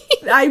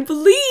 I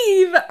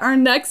believe our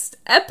next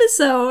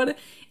episode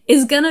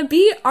is going to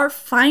be our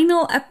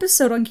final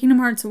episode on Kingdom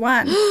Hearts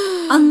 1.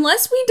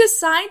 Unless we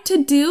decide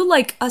to do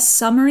like a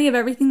summary of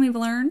everything we've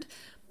learned.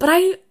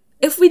 But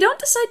if we don't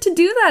decide to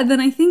do that, then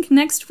I think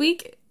next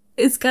week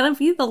is gonna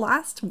be the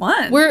last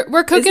one.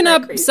 We're cooking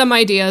up crazy? Some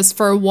ideas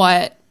for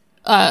what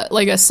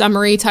like a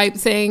summary type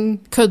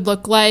thing could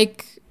look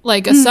like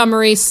a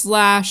summary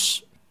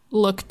 /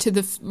 look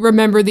to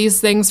remember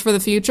these things for the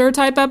future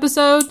type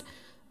episode.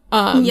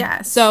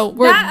 Yes. So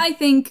I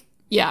think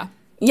no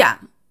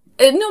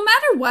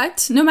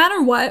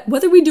matter what,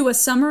 whether we do a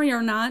summary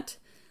or not,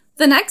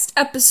 the next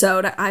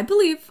episode, I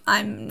believe,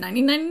 I'm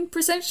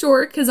 99%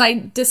 sure, because I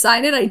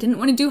decided I didn't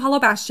want to do Hollow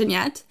Bastion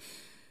yet.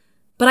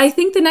 But I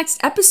think the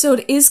next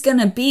episode is going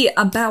to be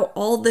about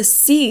all the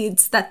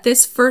seeds that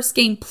this first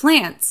game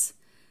plants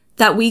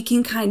that we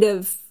can kind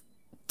of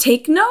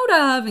take note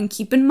of and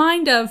keep in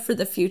mind of for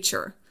the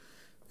future.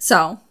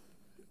 So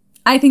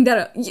I think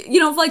that,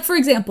 like, for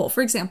example,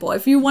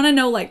 if you want to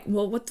know, like,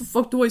 well, what the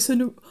fuck do I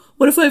send?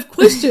 What if I have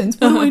questions?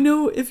 How do I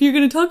know if you're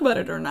going to talk about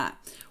it or not?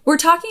 We're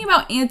talking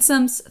about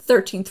Ansem's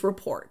 13th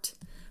report,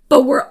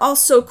 but we're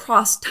also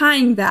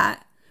cross-referencing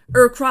that,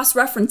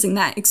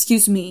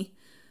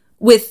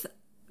 with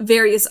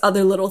various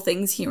other little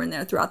things here and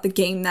there throughout the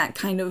game that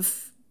kind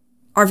of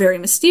are very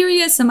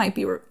mysterious and might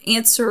be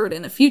answered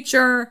in the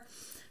future.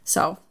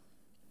 So,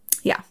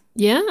 yeah.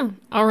 Yeah.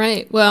 All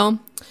right. Well,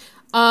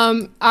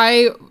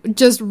 I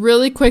just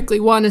really quickly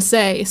want to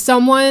say,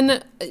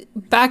 someone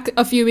back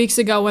a few weeks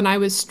ago when I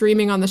was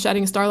streaming on the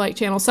Shedding Starlight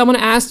channel, someone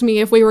asked me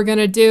if we were going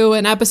to do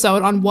an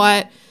episode on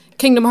what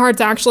Kingdom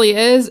Hearts actually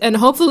is, and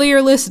hopefully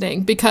you're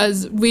listening,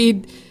 because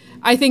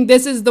I think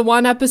this is the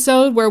one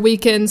episode where we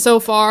can so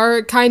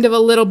far kind of a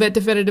little bit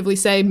definitively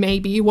say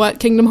maybe what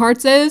Kingdom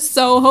Hearts is.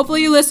 So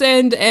hopefully you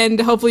listened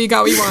and hopefully you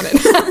got what you wanted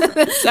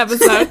this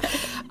episode.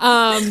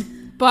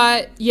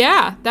 But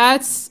yeah,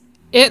 that's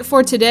it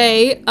for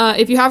today.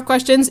 If you have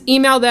questions,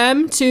 email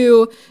them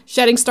to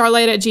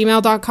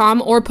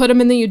sheddingstarlight@gmail.com or put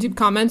them in the YouTube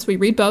comments. We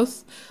read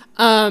both.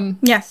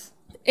 Yes.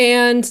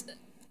 And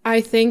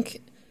I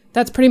think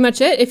that's pretty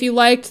much it. If you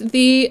liked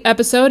the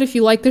episode, if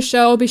you like the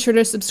show, be sure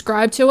to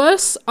subscribe to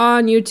us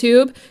on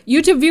YouTube.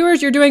 YouTube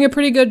viewers, you're doing a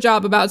pretty good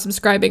job about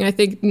subscribing. I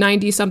think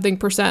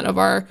 90-something% of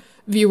our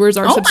viewers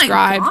are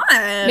subscribed. My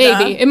God.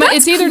 Maybe.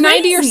 It's either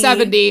crazy. 90 or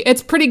 70.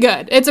 It's pretty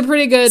good. It's a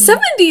pretty good...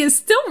 70 is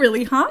still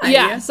really high.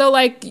 Yeah, so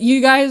like you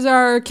guys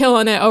are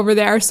killing it over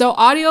there. So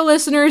audio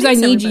listeners,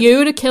 Thanks, I need everybody.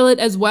 you to kill it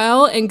as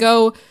well and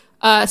go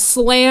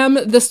slam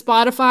the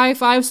Spotify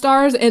 5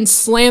 stars and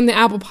slam the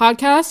Apple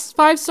Podcasts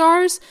 5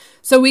 stars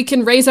so we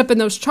can raise up in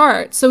those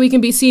charts so we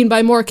can be seen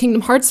by more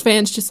Kingdom Hearts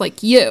fans just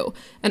like you.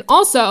 And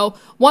also,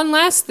 one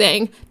last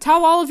thing,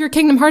 tell all of your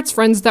Kingdom Hearts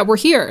friends that we're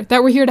here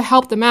to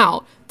help them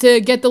out, to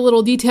get the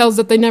little details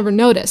that they never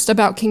noticed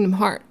about Kingdom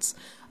Hearts.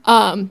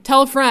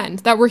 Tell a friend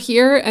that we're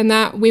here and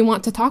that we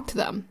want to talk to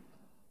them.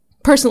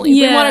 Personally,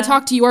 we want to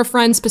talk to your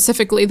friend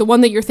specifically, the one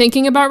that you're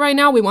thinking about right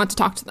now. We want to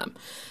talk to them.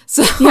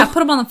 So yeah, put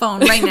them on the phone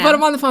right now. Put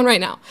them on the phone right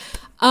now.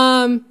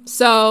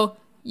 So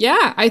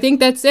yeah, I think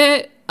that's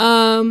it.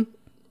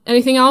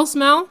 Anything else,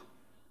 Mel?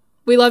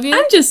 We love you.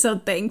 I'm just so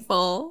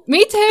thankful.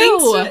 Me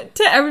too. Thanks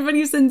to everybody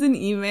who sends in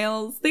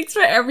emails. Thanks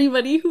for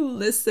everybody who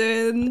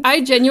listens.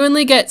 I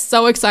genuinely get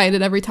so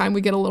excited every time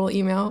we get a little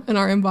email in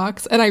our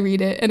inbox and I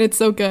read it and it's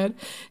so good.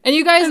 And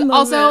you guys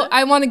also,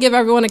 I want to give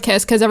everyone a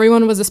kiss because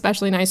everyone was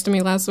especially nice to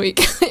me last week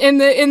in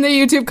the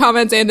YouTube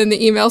comments and in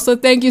the email. So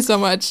thank you so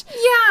much.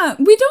 Yeah,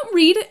 we don't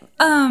read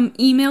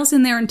emails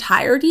in their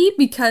entirety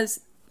because,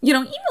 you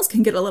know, emails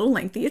can get a little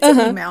lengthy. It's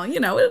an email, you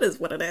know, it is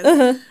what it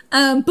is.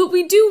 But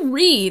we do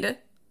read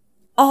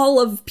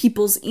all of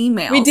people's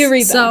emails. We do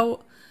read them.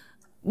 So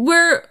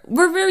we're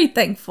very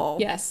thankful.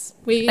 Yes.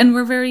 And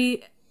we're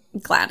very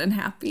glad and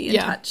happy and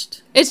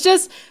touched. It's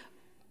just,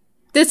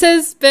 this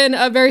has been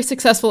a very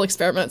successful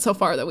experiment so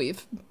far that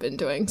we've been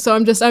doing. So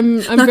I'm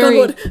Knock very...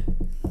 on wood.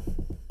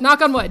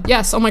 Knock on wood.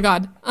 Yes. Oh my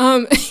God.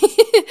 And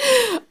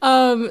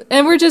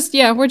we're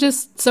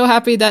just so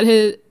happy that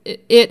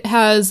it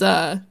has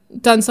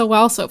done so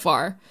well so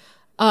far.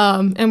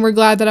 And we're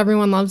glad that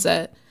everyone loves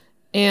it.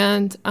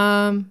 And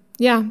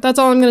yeah, that's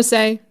all I'm going to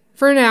say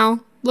for now.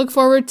 Look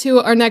forward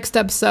to our next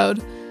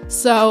episode.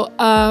 So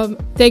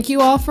thank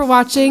you all for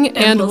watching,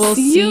 and we'll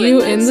see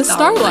you in the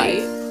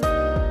starlight.